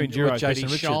 Yeah, Just 2 Enduros, but he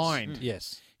Richards. shined.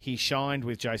 Yes. He shined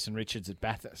with Jason Richards at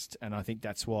Bathurst, and I think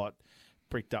that's what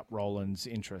pricked up Roland's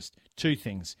interest. Two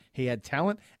things. He had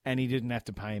talent, and he didn't have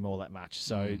to pay him all that much.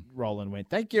 So Roland went,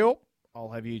 "Thank you.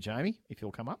 I'll have you, Jamie, if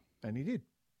you'll come up." And he did.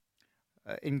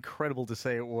 Incredible to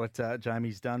see what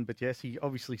Jamie's done. But, yes, he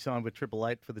obviously signed with Triple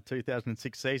 8 for the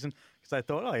 2006 season because they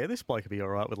thought, oh, yeah, this bloke could be all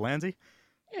right with Lowndesy.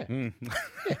 Yeah. Yeah,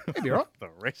 he'll be all right. The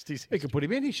rest is... He could put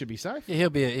him in. He should be safe. Yeah, he'll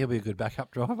be a good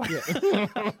backup driver. Yeah.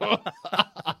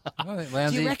 I think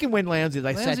Lowndesy... Do you reckon when Lowndesy,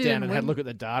 they sat Lowndesy down and had a win? look at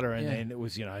the data and then it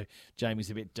was, Jamie's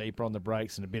a bit deeper on the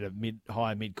brakes and a bit of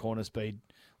higher mid-corner speed.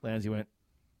 Lowndesy went,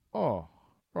 oh,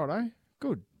 righto,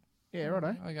 good. Yeah,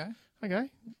 righto. Okay.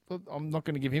 Well, I'm not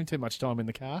going to give him too much time in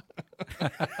the car.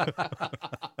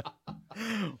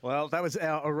 Well, that was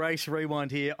our race rewind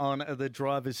here on the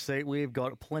driver's seat. We've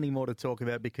got plenty more to talk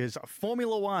about because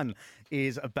Formula One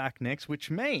is back next, which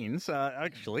means,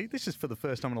 actually, this is for the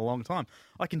first time in a long time,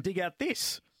 I can dig out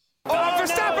this. Oh,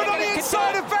 Verstappen on the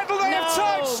inside of Vettel, they have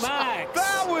touched! Max.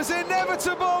 That was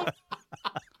inevitable!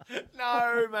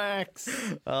 No, Max.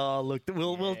 Oh, look,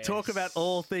 we'll talk about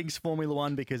all things Formula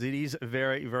One because it is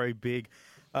very, very big.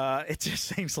 It just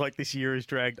seems like this year has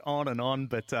dragged on,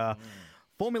 but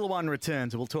Formula One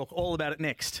returns, and we'll talk all about it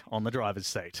next on the driver's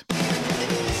seat.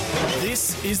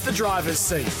 This is the driver's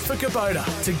seat for Kubota.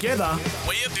 Together,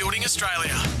 we are building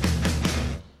Australia.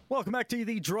 Welcome back to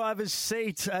the driver's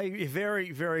seat. A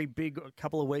very, very big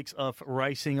couple of weeks of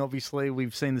racing. Obviously,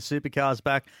 we've seen the supercars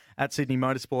back at Sydney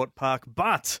Motorsport Park,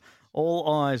 but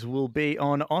all eyes will be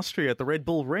on Austria at the Red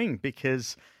Bull Ring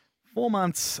because 4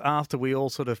 months after we all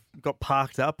sort of got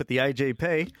parked up at the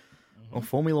AGP, well,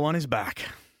 Formula One is back.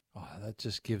 Oh, that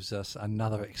just gives us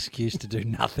another excuse to do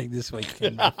nothing this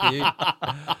weekend, Matthew.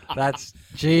 That's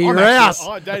G-Rouse.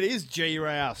 That is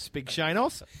G-Rouse. Big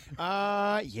Shanos.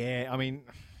 Yeah, I mean...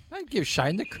 Don't give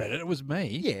Shane the credit. It was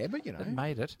me. Yeah, but that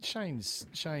made it. Shane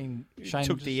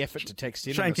took the effort to text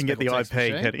in. Shane can get the IP,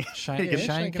 can he?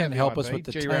 Shane can help us with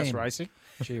the G-Rouse team. Racing.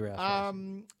 G-Rouse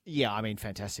Racing. Yeah, I mean,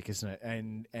 fantastic, isn't it?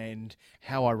 And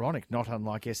how ironic, not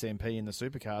unlike SMP in the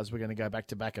supercars, we're going to go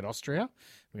back-to-back at Austria.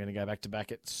 We're going to go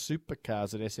back-to-back at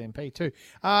supercars at SMP too.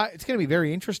 It's going to be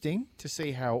very interesting to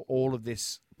see how all of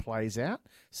this plays out.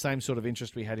 Same sort of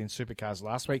interest we had in supercars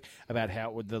last week about how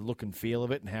it would, the look and feel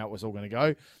of it and how it was all going to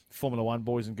go. Formula One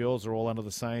boys and girls are all under the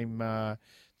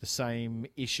same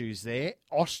issues there.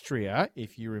 Austria,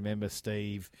 if you remember,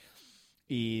 Steve,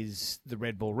 is the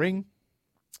Red Bull Ring.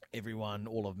 Everyone,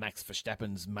 all of Max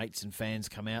Verstappen's mates and fans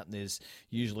come out, and there's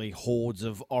usually hordes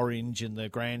of orange in the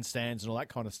grandstands and all that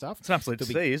kind of stuff. It's an absolute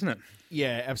sea, isn't it?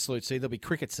 Yeah, absolute sea. There'll be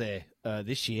crickets there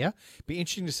this year. Be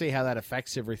interesting to see how that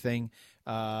affects everything.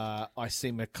 I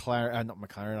see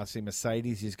I see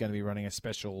Mercedes is going to be running a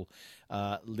special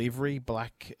livery,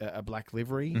 a black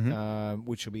livery,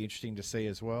 which will be interesting to see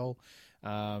as well.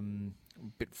 A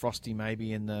bit frosty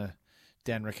maybe in the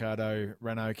Dan Ricciardo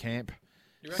Renault camp.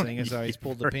 Seeing as though he's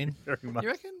pulled the pin. You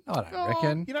reckon? I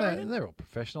don't reckon. They're all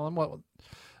professional. And what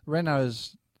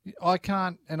Renault's, I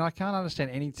can't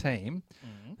understand any team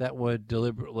that would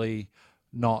deliberately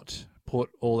not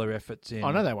put all their efforts in.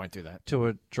 I know they won't do that to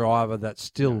a driver that's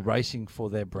still racing for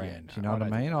their brand. You know what I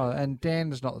mean? And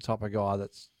Dan is not the type of guy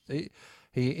that's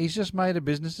he's just made a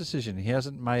business decision. He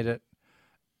hasn't made it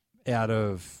out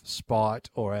of spite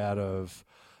or out of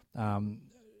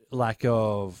lack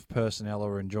of personnel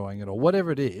or enjoying it or whatever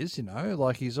it is,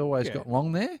 like he's always got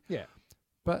long there. Yeah.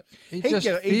 but he'd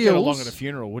He'd get along at a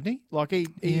funeral, wouldn't he? Like he's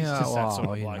just that sort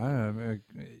of bloke.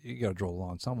 You got to draw a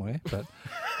line somewhere. But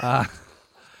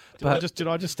did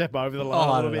I just step over the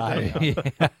line a little bit there?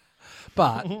 Yeah.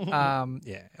 But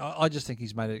I just think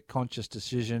he's made a conscious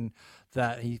decision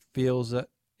that he feels that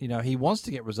he wants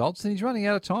to get results, and he's running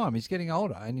out of time. He's getting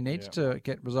older, and he needs to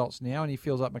get results now, and he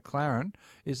feels like McLaren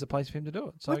is the place for him to do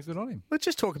it. So good on him. Let's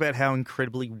just talk about how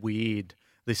incredibly weird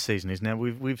this season is. Now,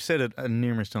 we've said it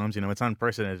numerous times, it's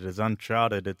unprecedented, it's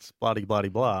uncharted, it's blah.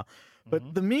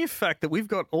 But the mere fact that we've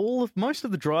got most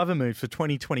of the driver moves for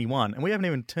 2021, and we haven't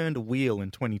even turned a wheel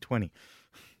in 2020.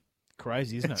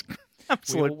 Crazy, isn't it?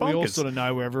 Absolute we all bonkers. sort of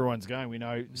know where everyone's going. We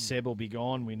know Seb will be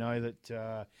gone. We know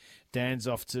that Dan's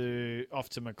off to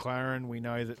McLaren. We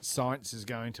know that Sainz is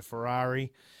going to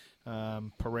Ferrari.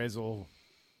 Perez will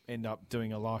end up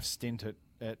doing a life stint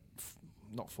at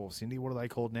not Force India. What are they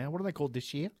called now? What are they called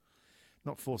this year?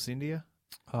 Not Force India.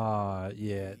 I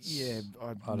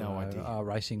have no idea.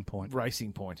 Racing Point.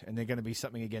 Racing Point. And they're going to be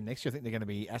something again next year. I think they're going to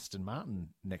be Aston Martin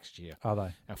next year. Are they?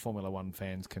 Our Formula One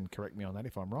fans can correct me on that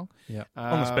if I'm wrong. Yeah.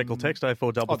 On the speckle text,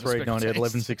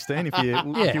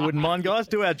 0433981116. If you wouldn't mind, guys,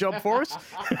 do our job for us.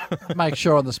 Make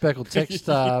sure on the speckle text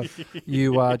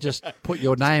you just put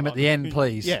your name at the end,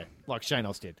 please. Yeah, like Shane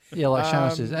Oss did. Yeah, like Shane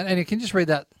Oss did. And you can just read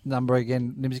that number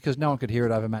again, because no one could hear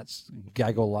it over Matt's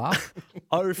gaggle laugh.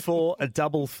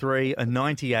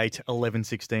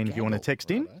 0433981116 if you want to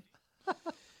text in.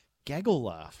 Gaggle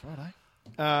laugh, righto.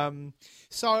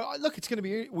 So look, it's going to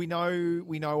be. We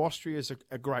know Austria's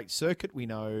a great circuit. We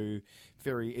know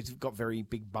it's got very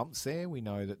big bumps there. We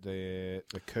know that the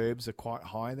curbs are quite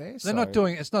high there. They're not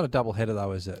doing. It's not a double header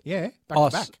though, is it? Yeah, back to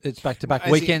back. It's back to back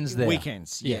weekends there.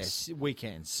 Weekends, yes,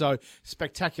 weekends. So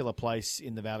spectacular place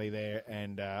in the valley there,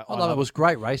 and although it was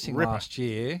great racing last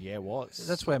year. Yeah, it was.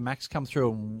 That's where Max come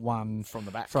through and won from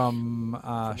the back from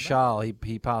Charles.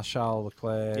 He passed Charles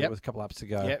Leclerc with a couple laps to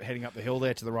go. Yep, heading up the hill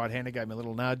there to the right hander, gave him a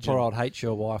little nudge. Poor old H,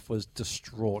 your wife, was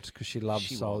distraught because she loves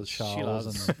Charles. She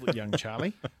loves young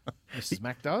Charlie. Mrs.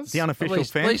 Mac does. The unofficial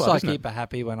fan club. At least I keep her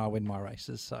happy when I win my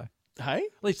races. So hey, at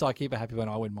least I keep her happy when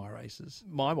I win my races.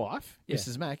 My wife,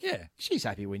 Mrs. Mac, she's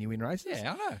happy when you win races.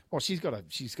 Yeah, I know. Well, she's got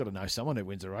to know someone who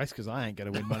wins a race because I ain't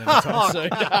going to win one anytime soon.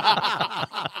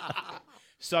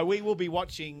 So we will be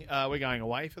watching. We're going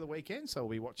away for the weekend, so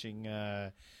we'll be watching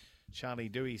Charlie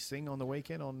Dewey's thing on the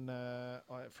weekend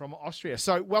from Austria.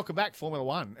 So welcome back, Formula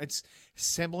One. It's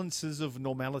semblances of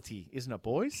normality, isn't it,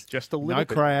 boys? Just a little bit.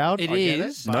 No crowd. It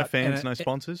is. No fans, no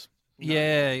sponsors.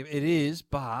 Yeah, it is.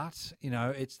 But,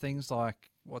 it's things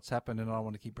like what's happened, and I don't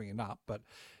want to keep bringing it up, but,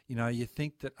 you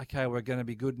think that, okay, we're going to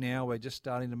be good now. We're just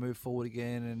starting to move forward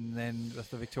again, and then the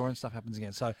Victorian stuff happens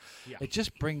again. So it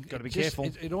just brings... Got to be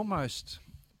careful. It almost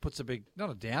puts a big... Not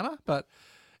a downer, but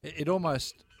it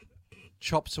almost...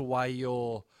 chops away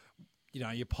your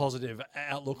positive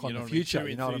outlook on the future.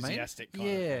 You know what I mean?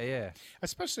 Yeah.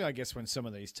 Especially, I guess, when some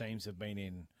of these teams have been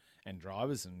in, and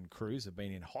drivers and crews have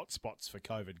been in hotspots for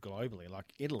COVID globally,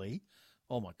 like Italy.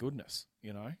 Oh my goodness,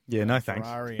 Yeah, no thanks.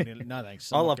 Ferrari and Italy. No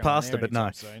thanks. I love pasta, but no.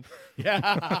 Soon.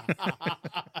 Yeah.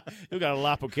 You'll go to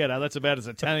La Porchetta. That's about as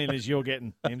Italian as you're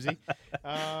getting, Imsy.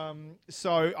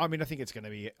 So, I think it's going to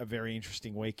be a very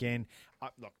interesting weekend.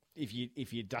 Look,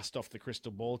 if you dust off the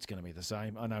crystal ball, it's going to be the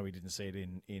same. I know we didn't see it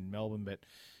in Melbourne, but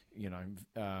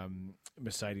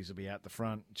Mercedes will be out the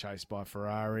front, chased by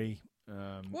Ferrari.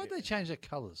 Why did they change their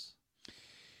colours?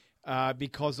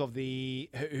 Because of the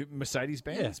Mercedes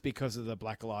Benz, because of the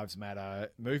Black Lives Matter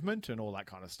movement and all that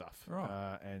kind of stuff.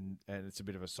 Right. And it's a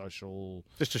bit of a social...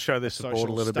 Just to show their support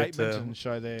a little bit. And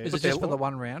show their... Is it just for the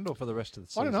one round or for the rest of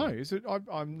the season? I don't know. Is it?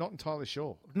 I'm not entirely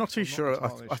sure. Not too sure.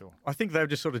 I think they've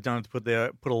just sort of done it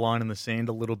to put a line in the sand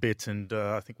a little bit, and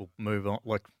I think we'll move on.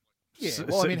 Hamo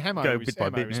was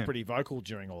was pretty vocal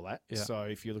during all that. Yeah. So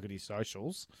if you look at his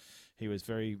socials, he was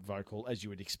very vocal, as you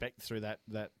would expect, through that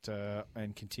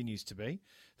and continues to be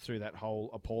through that whole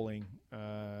appalling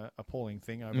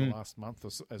thing over the last month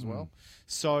as well.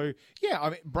 So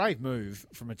brave move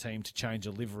from a team to change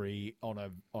a livery on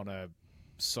a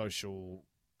social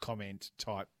comment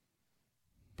type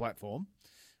platform.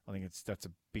 I think that's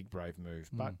a big brave move.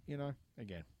 But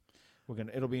again,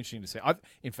 it'll be interesting to see.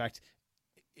 In fact,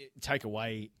 take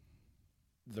away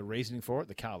the reasoning for it,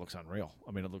 the car looks unreal.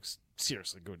 It looks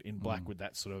seriously good in black with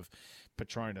that sort of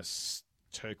Petronas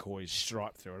turquoise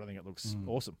stripe through it. I think it looks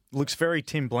awesome. Looks very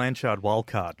Tim Blanchard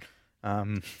wildcard.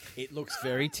 It looks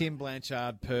very Tim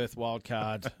Blanchard, Perth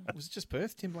wildcard. Was it just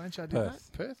Perth? Tim Blanchard did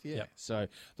Perth. that? Perth, yeah. Yep. So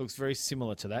looks very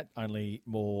similar to that, only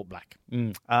more black.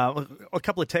 A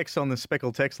couple of texts on the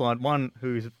Speckle text line. One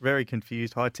who's very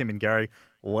confused. Hi, Tim and Gary.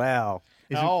 Wow.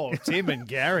 Tim and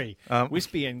Gary.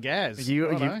 Wispy and Gaz.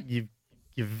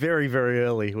 You're very, very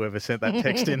early, whoever sent that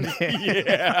text in there.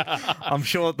 Yeah. I'm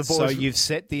sure the boys... So you've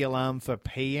set the alarm for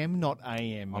PM, not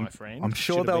AM, my friend. I'm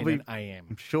sure they'll be... AM.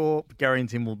 I'm sure Gary and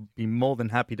Tim will be more than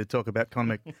happy to talk about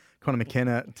Connor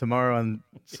McKenna tomorrow and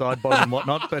sidebars and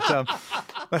whatnot, but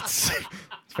that's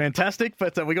fantastic.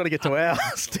 But we got to get to our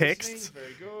texts.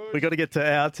 Very good. We got to get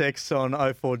to our texts on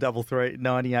 0433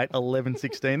 98 11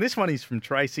 16. This one is from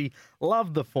Tracy.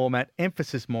 Love the format.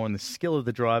 Emphasis more on the skill of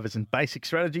the drivers and basic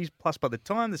strategies. Plus, by the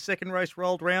time the second race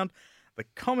rolled round, the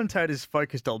commentators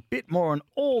focused a bit more on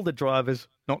all the drivers,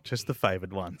 not just the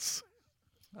favoured ones.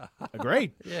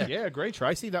 Agreed. Yeah, agreed,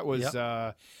 Tracy. That was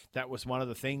one of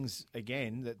the things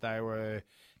again that they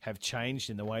have changed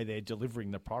in the way they're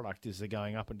delivering the product. Is they're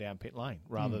going up and down pit lane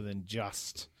rather than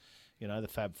just the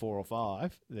Fab 4 or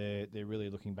 5. They're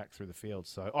really looking back through the field.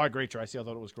 So I agree, Tracy. I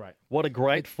thought it was great. What a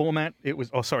great format it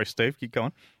was. Oh, sorry, Steve. Keep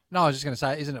going. No, I was just going to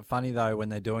say, isn't it funny though when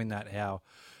they're doing that how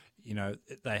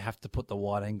they have to put the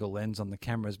wide angle lens on the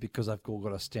cameras because they've all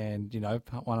got to stand,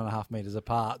 1.5 meters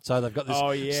apart. So they've got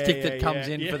this stick that comes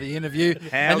in for the interview.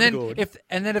 And then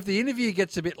if the interview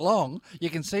gets a bit long,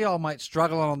 you can see old mate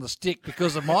struggling on the stick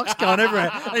because the mic's going everywhere.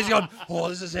 And he's going, "Oh,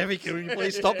 this is heavy. Can you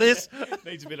please stop this?"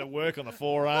 Needs a bit of work on the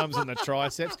forearms and the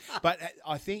triceps. But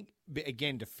I think,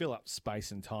 again, to fill up space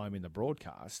and time in the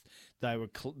broadcast,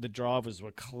 the drivers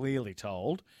were clearly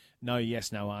told, no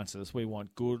yes, no answers. We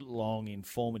want good, long,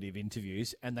 informative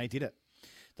interviews, and they did it.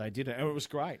 And it was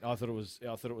great. I thought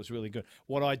it was really good.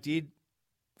 What I did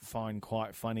find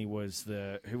quite funny was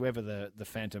whoever the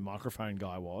phantom microphone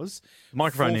guy was.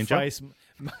 Microphone ninja.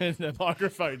 The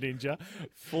microphone ninja,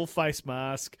 full face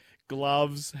mask,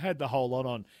 gloves, had the whole lot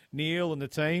on. Neil and the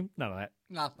team, none of that.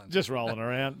 Nothing. Just rolling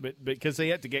around, but because he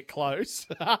had to get close.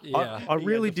 Yeah. I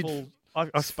really did.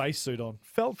 I spacesuit on.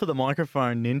 Felt for the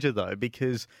microphone ninja though,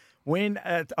 because when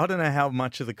I don't know how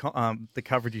much of the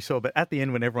coverage you saw, but at the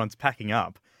end when everyone's packing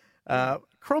up,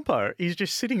 Crompo is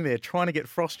just sitting there trying to get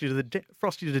Frosty to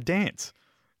dance.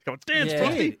 He's going, dance,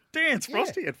 Frosty, dance,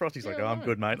 Frosty, and Frosty's like, "Oh, I'm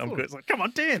good, mate, I'm good." It's like, "Come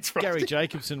on, dance, Frosty." Gary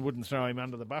Jacobson wouldn't throw him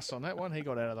under the bus on that one. He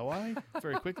got out of the way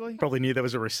very quickly. Probably knew there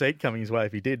was a receipt coming his way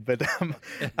if he did. But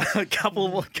a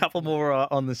couple more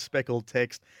on the Speckle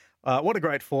text. What a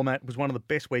great format. It was one of the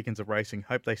best weekends of racing.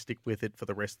 Hope they stick with it for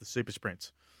the rest of the super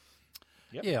sprints.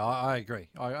 Yep. Yeah, I agree.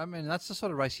 I mean, that's the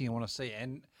sort of racing you want to see.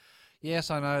 And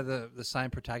yes, I know the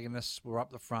same protagonists were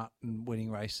up the front and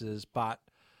winning races, but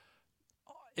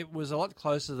it was a lot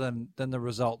closer than the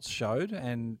results showed.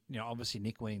 And, obviously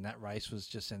Nick winning that race was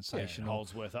just sensational.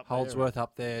 Yeah, Holdsworth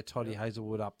up there, Toddy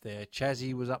Hazelwood up there.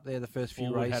 Chazzy was up there the first few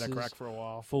Forward races. had a crack for a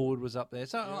while. Forward was up there.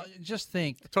 So I just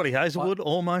think... Toddy Hazelwood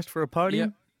almost for a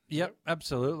podium. Yep,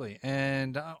 absolutely.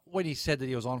 And when he said that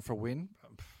he was on for a win,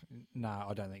 no,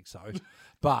 I don't think so.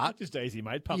 But just easy,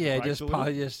 mate. Pump the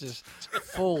brakes just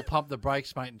full pump the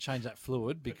brakes, mate, and change that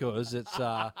fluid because it's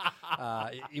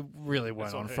you really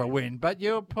weren't on for a win. But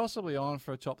you're possibly on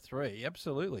for a top 3.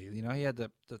 Absolutely. He had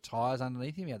the tyres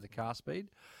underneath him. He had the car speed,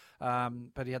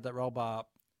 but he had that roll bar.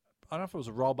 I don't know if it was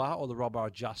a roll bar or the roll bar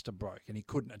adjuster broke, and he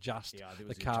couldn't adjust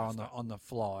the car on the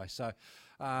fly. So,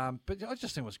 but I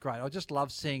just think it was great. I just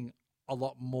love seeing a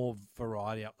lot more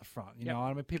variety up the front. You know,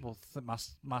 I mean, people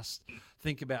must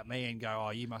think about me and go, "Oh,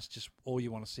 you must just all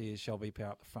you want to see is Shelby Power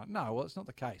up the front." No, well, it's not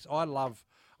the case.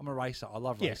 I'm a racer. I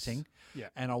love racing,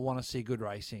 and I want to see good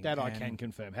racing. That I can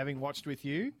confirm. Having watched with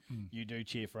you, you do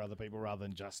cheer for other people rather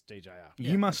than just DJR.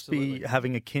 You must be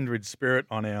having a kindred spirit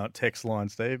on our text line,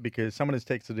 Steve, because someone has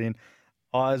texted in,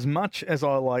 as much as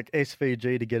I like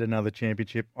SVG to get another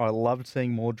championship, I loved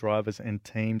seeing more drivers and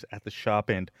teams at the sharp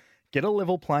end. Get a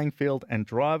level playing field, and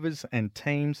drivers and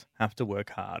teams have to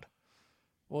work hard.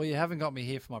 Well, you haven't got me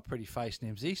here for my pretty face,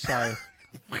 Nimsy, so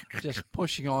just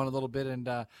pushing on a little bit, and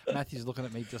Matthew's looking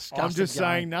at me disgusted. I'm just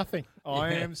saying nothing.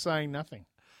 I am saying nothing.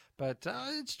 But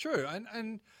it's true,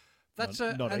 and that's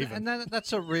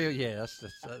that's a real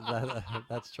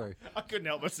that's true. I couldn't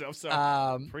help myself.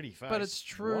 So pretty face. But it's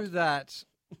true that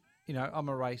I'm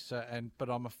a racer, but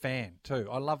I'm a fan too.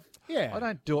 I love. Yeah. I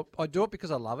don't do it. I do it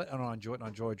because I love it and I enjoy it and I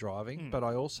enjoy driving. But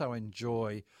I also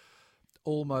enjoy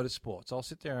all motorsports. I'll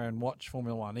sit there and watch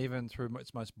Formula One, even through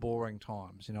its most boring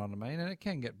times. You know what I mean? And it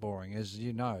can get boring, as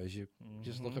you know, as you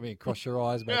just look at me and cross your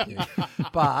eyes back here.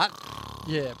 But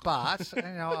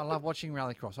I love watching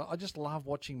rallycross. I just love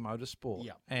watching motorsport.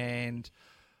 Yeah. And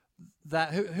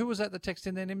that. Who was that that texted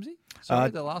in there, Nimsy? Sorry,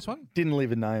 the last one? Didn't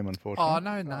leave a name, unfortunately. Oh,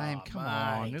 no name. Come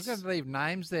on. You're going to leave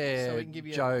names there, so we can give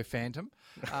you Joe Phantom.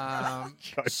 Joe,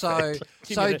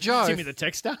 Jimmy the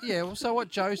texter. Yeah, well, so what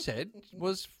Joe said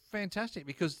was fantastic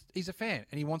because he's a fan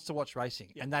and he wants to watch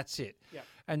racing, and that's it. Yep.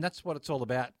 And that's what it's all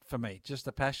about for me, just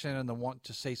the passion and the want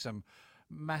to see some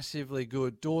massively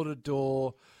good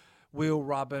door-to-door wheel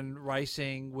rubbing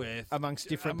racing with amongst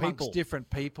different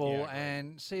people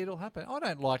and see it all happen. I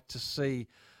don't like to see,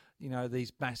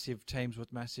 these massive teams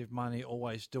with massive money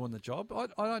always doing the job.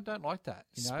 I don't like that.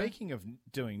 Speaking of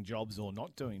doing jobs or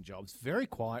not doing jobs, very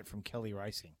quiet from Kelly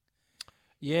Racing.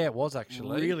 Yeah, it was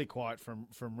actually really quiet from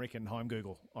Rick and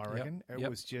Heimgoogle. I reckon it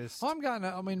was just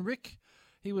Heimgartner. I mean, Rick.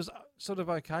 He was sort of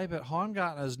okay, but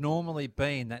Heimgartner has normally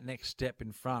been that next step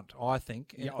in front, I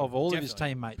think, of all of his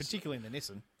teammates. Particularly in the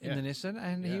Nissan.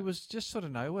 And he was just sort of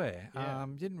nowhere. Yeah.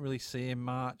 Didn't really see him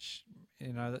much.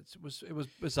 It was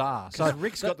bizarre. So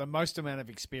Rick's got the most amount of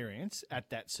experience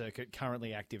at that circuit,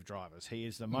 currently active drivers. He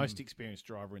is the most experienced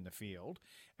driver in the field,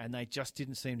 and they just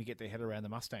didn't seem to get their head around the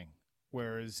Mustang.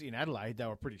 Whereas in Adelaide, they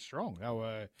were pretty strong.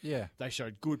 They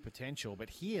showed good potential, but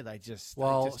here they just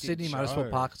Sydney Motorsport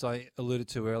Park, as I alluded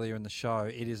to earlier in the show,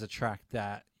 it is a track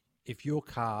that if your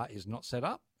car is not set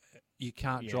up, you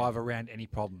can't drive around any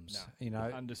problems. No.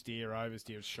 Understeer,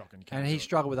 oversteer is shocking. And he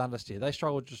struggled with understeer. They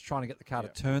struggled just trying to get the car to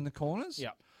turn the corners.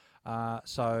 Yeah.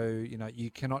 So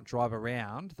you cannot drive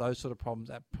around those sort of problems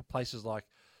at places like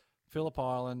Phillip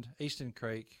Island, Eastern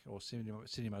Creek, or Sydney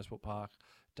Motorsport Park,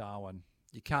 Darwin.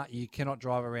 You cannot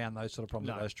drive around those sort of problems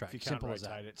at those tracks. If you can't Simple rotate as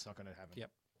that. It's not going to happen. Yep.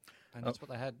 And that's what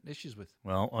they had issues with.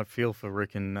 Well, I feel for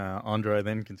Rick and Andre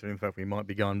then, considering the fact we might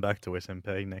be going back to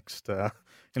SMP next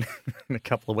in a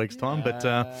couple of weeks' time. But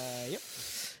yep.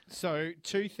 So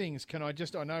two things.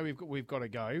 I know we've got to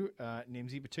go,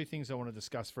 Nimsy, but two things I want to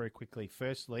discuss very quickly.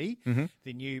 Firstly,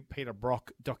 the new Peter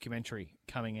Brock documentary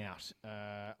coming out.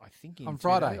 I think on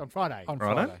Friday. On Friday.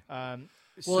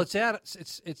 Well, it's out.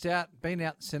 It's out. Been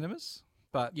out in cinemas.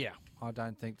 But I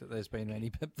don't think that there's been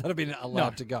any that have been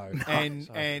allowed to go.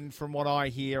 And from what I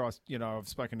hear, I've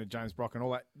spoken to James Brock and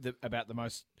all that about the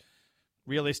most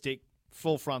realistic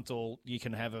full frontal you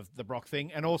can have of the Brock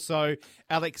thing, and also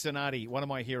Alex Zanardi, one of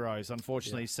my heroes.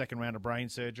 Unfortunately, second round of brain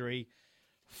surgery.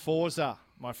 Forza,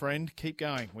 my friend, keep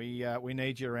going. We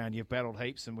need you around. You've battled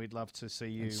heaps, and we'd love to see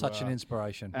you. And such an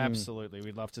inspiration. Absolutely,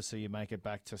 we'd love to see you make it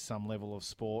back to some level of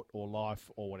sport or life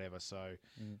or whatever. So,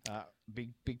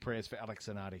 big prayers for Alex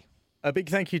Zanardi. A big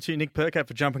thank you to Nick Percat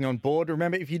for jumping on board.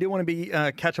 Remember, if you do want to be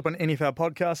catch up on any of our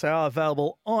podcasts, they are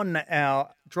available on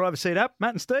our Driver's Seat app.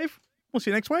 Matt and Steve, we'll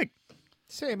see you next week.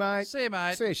 See you, mate. See you,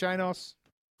 Shanos.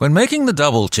 When making the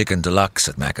double chicken deluxe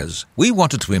at Macca's, we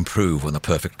wanted to improve on the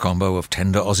perfect combo of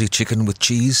tender Aussie chicken with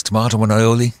cheese, tomato and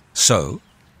aioli. So,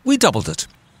 we doubled it.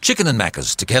 Chicken and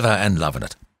Macca's, together and loving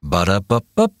it.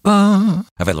 Ba-da-ba-ba-ba.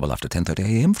 Available after 10:30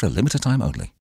 a.m. for a limited time only.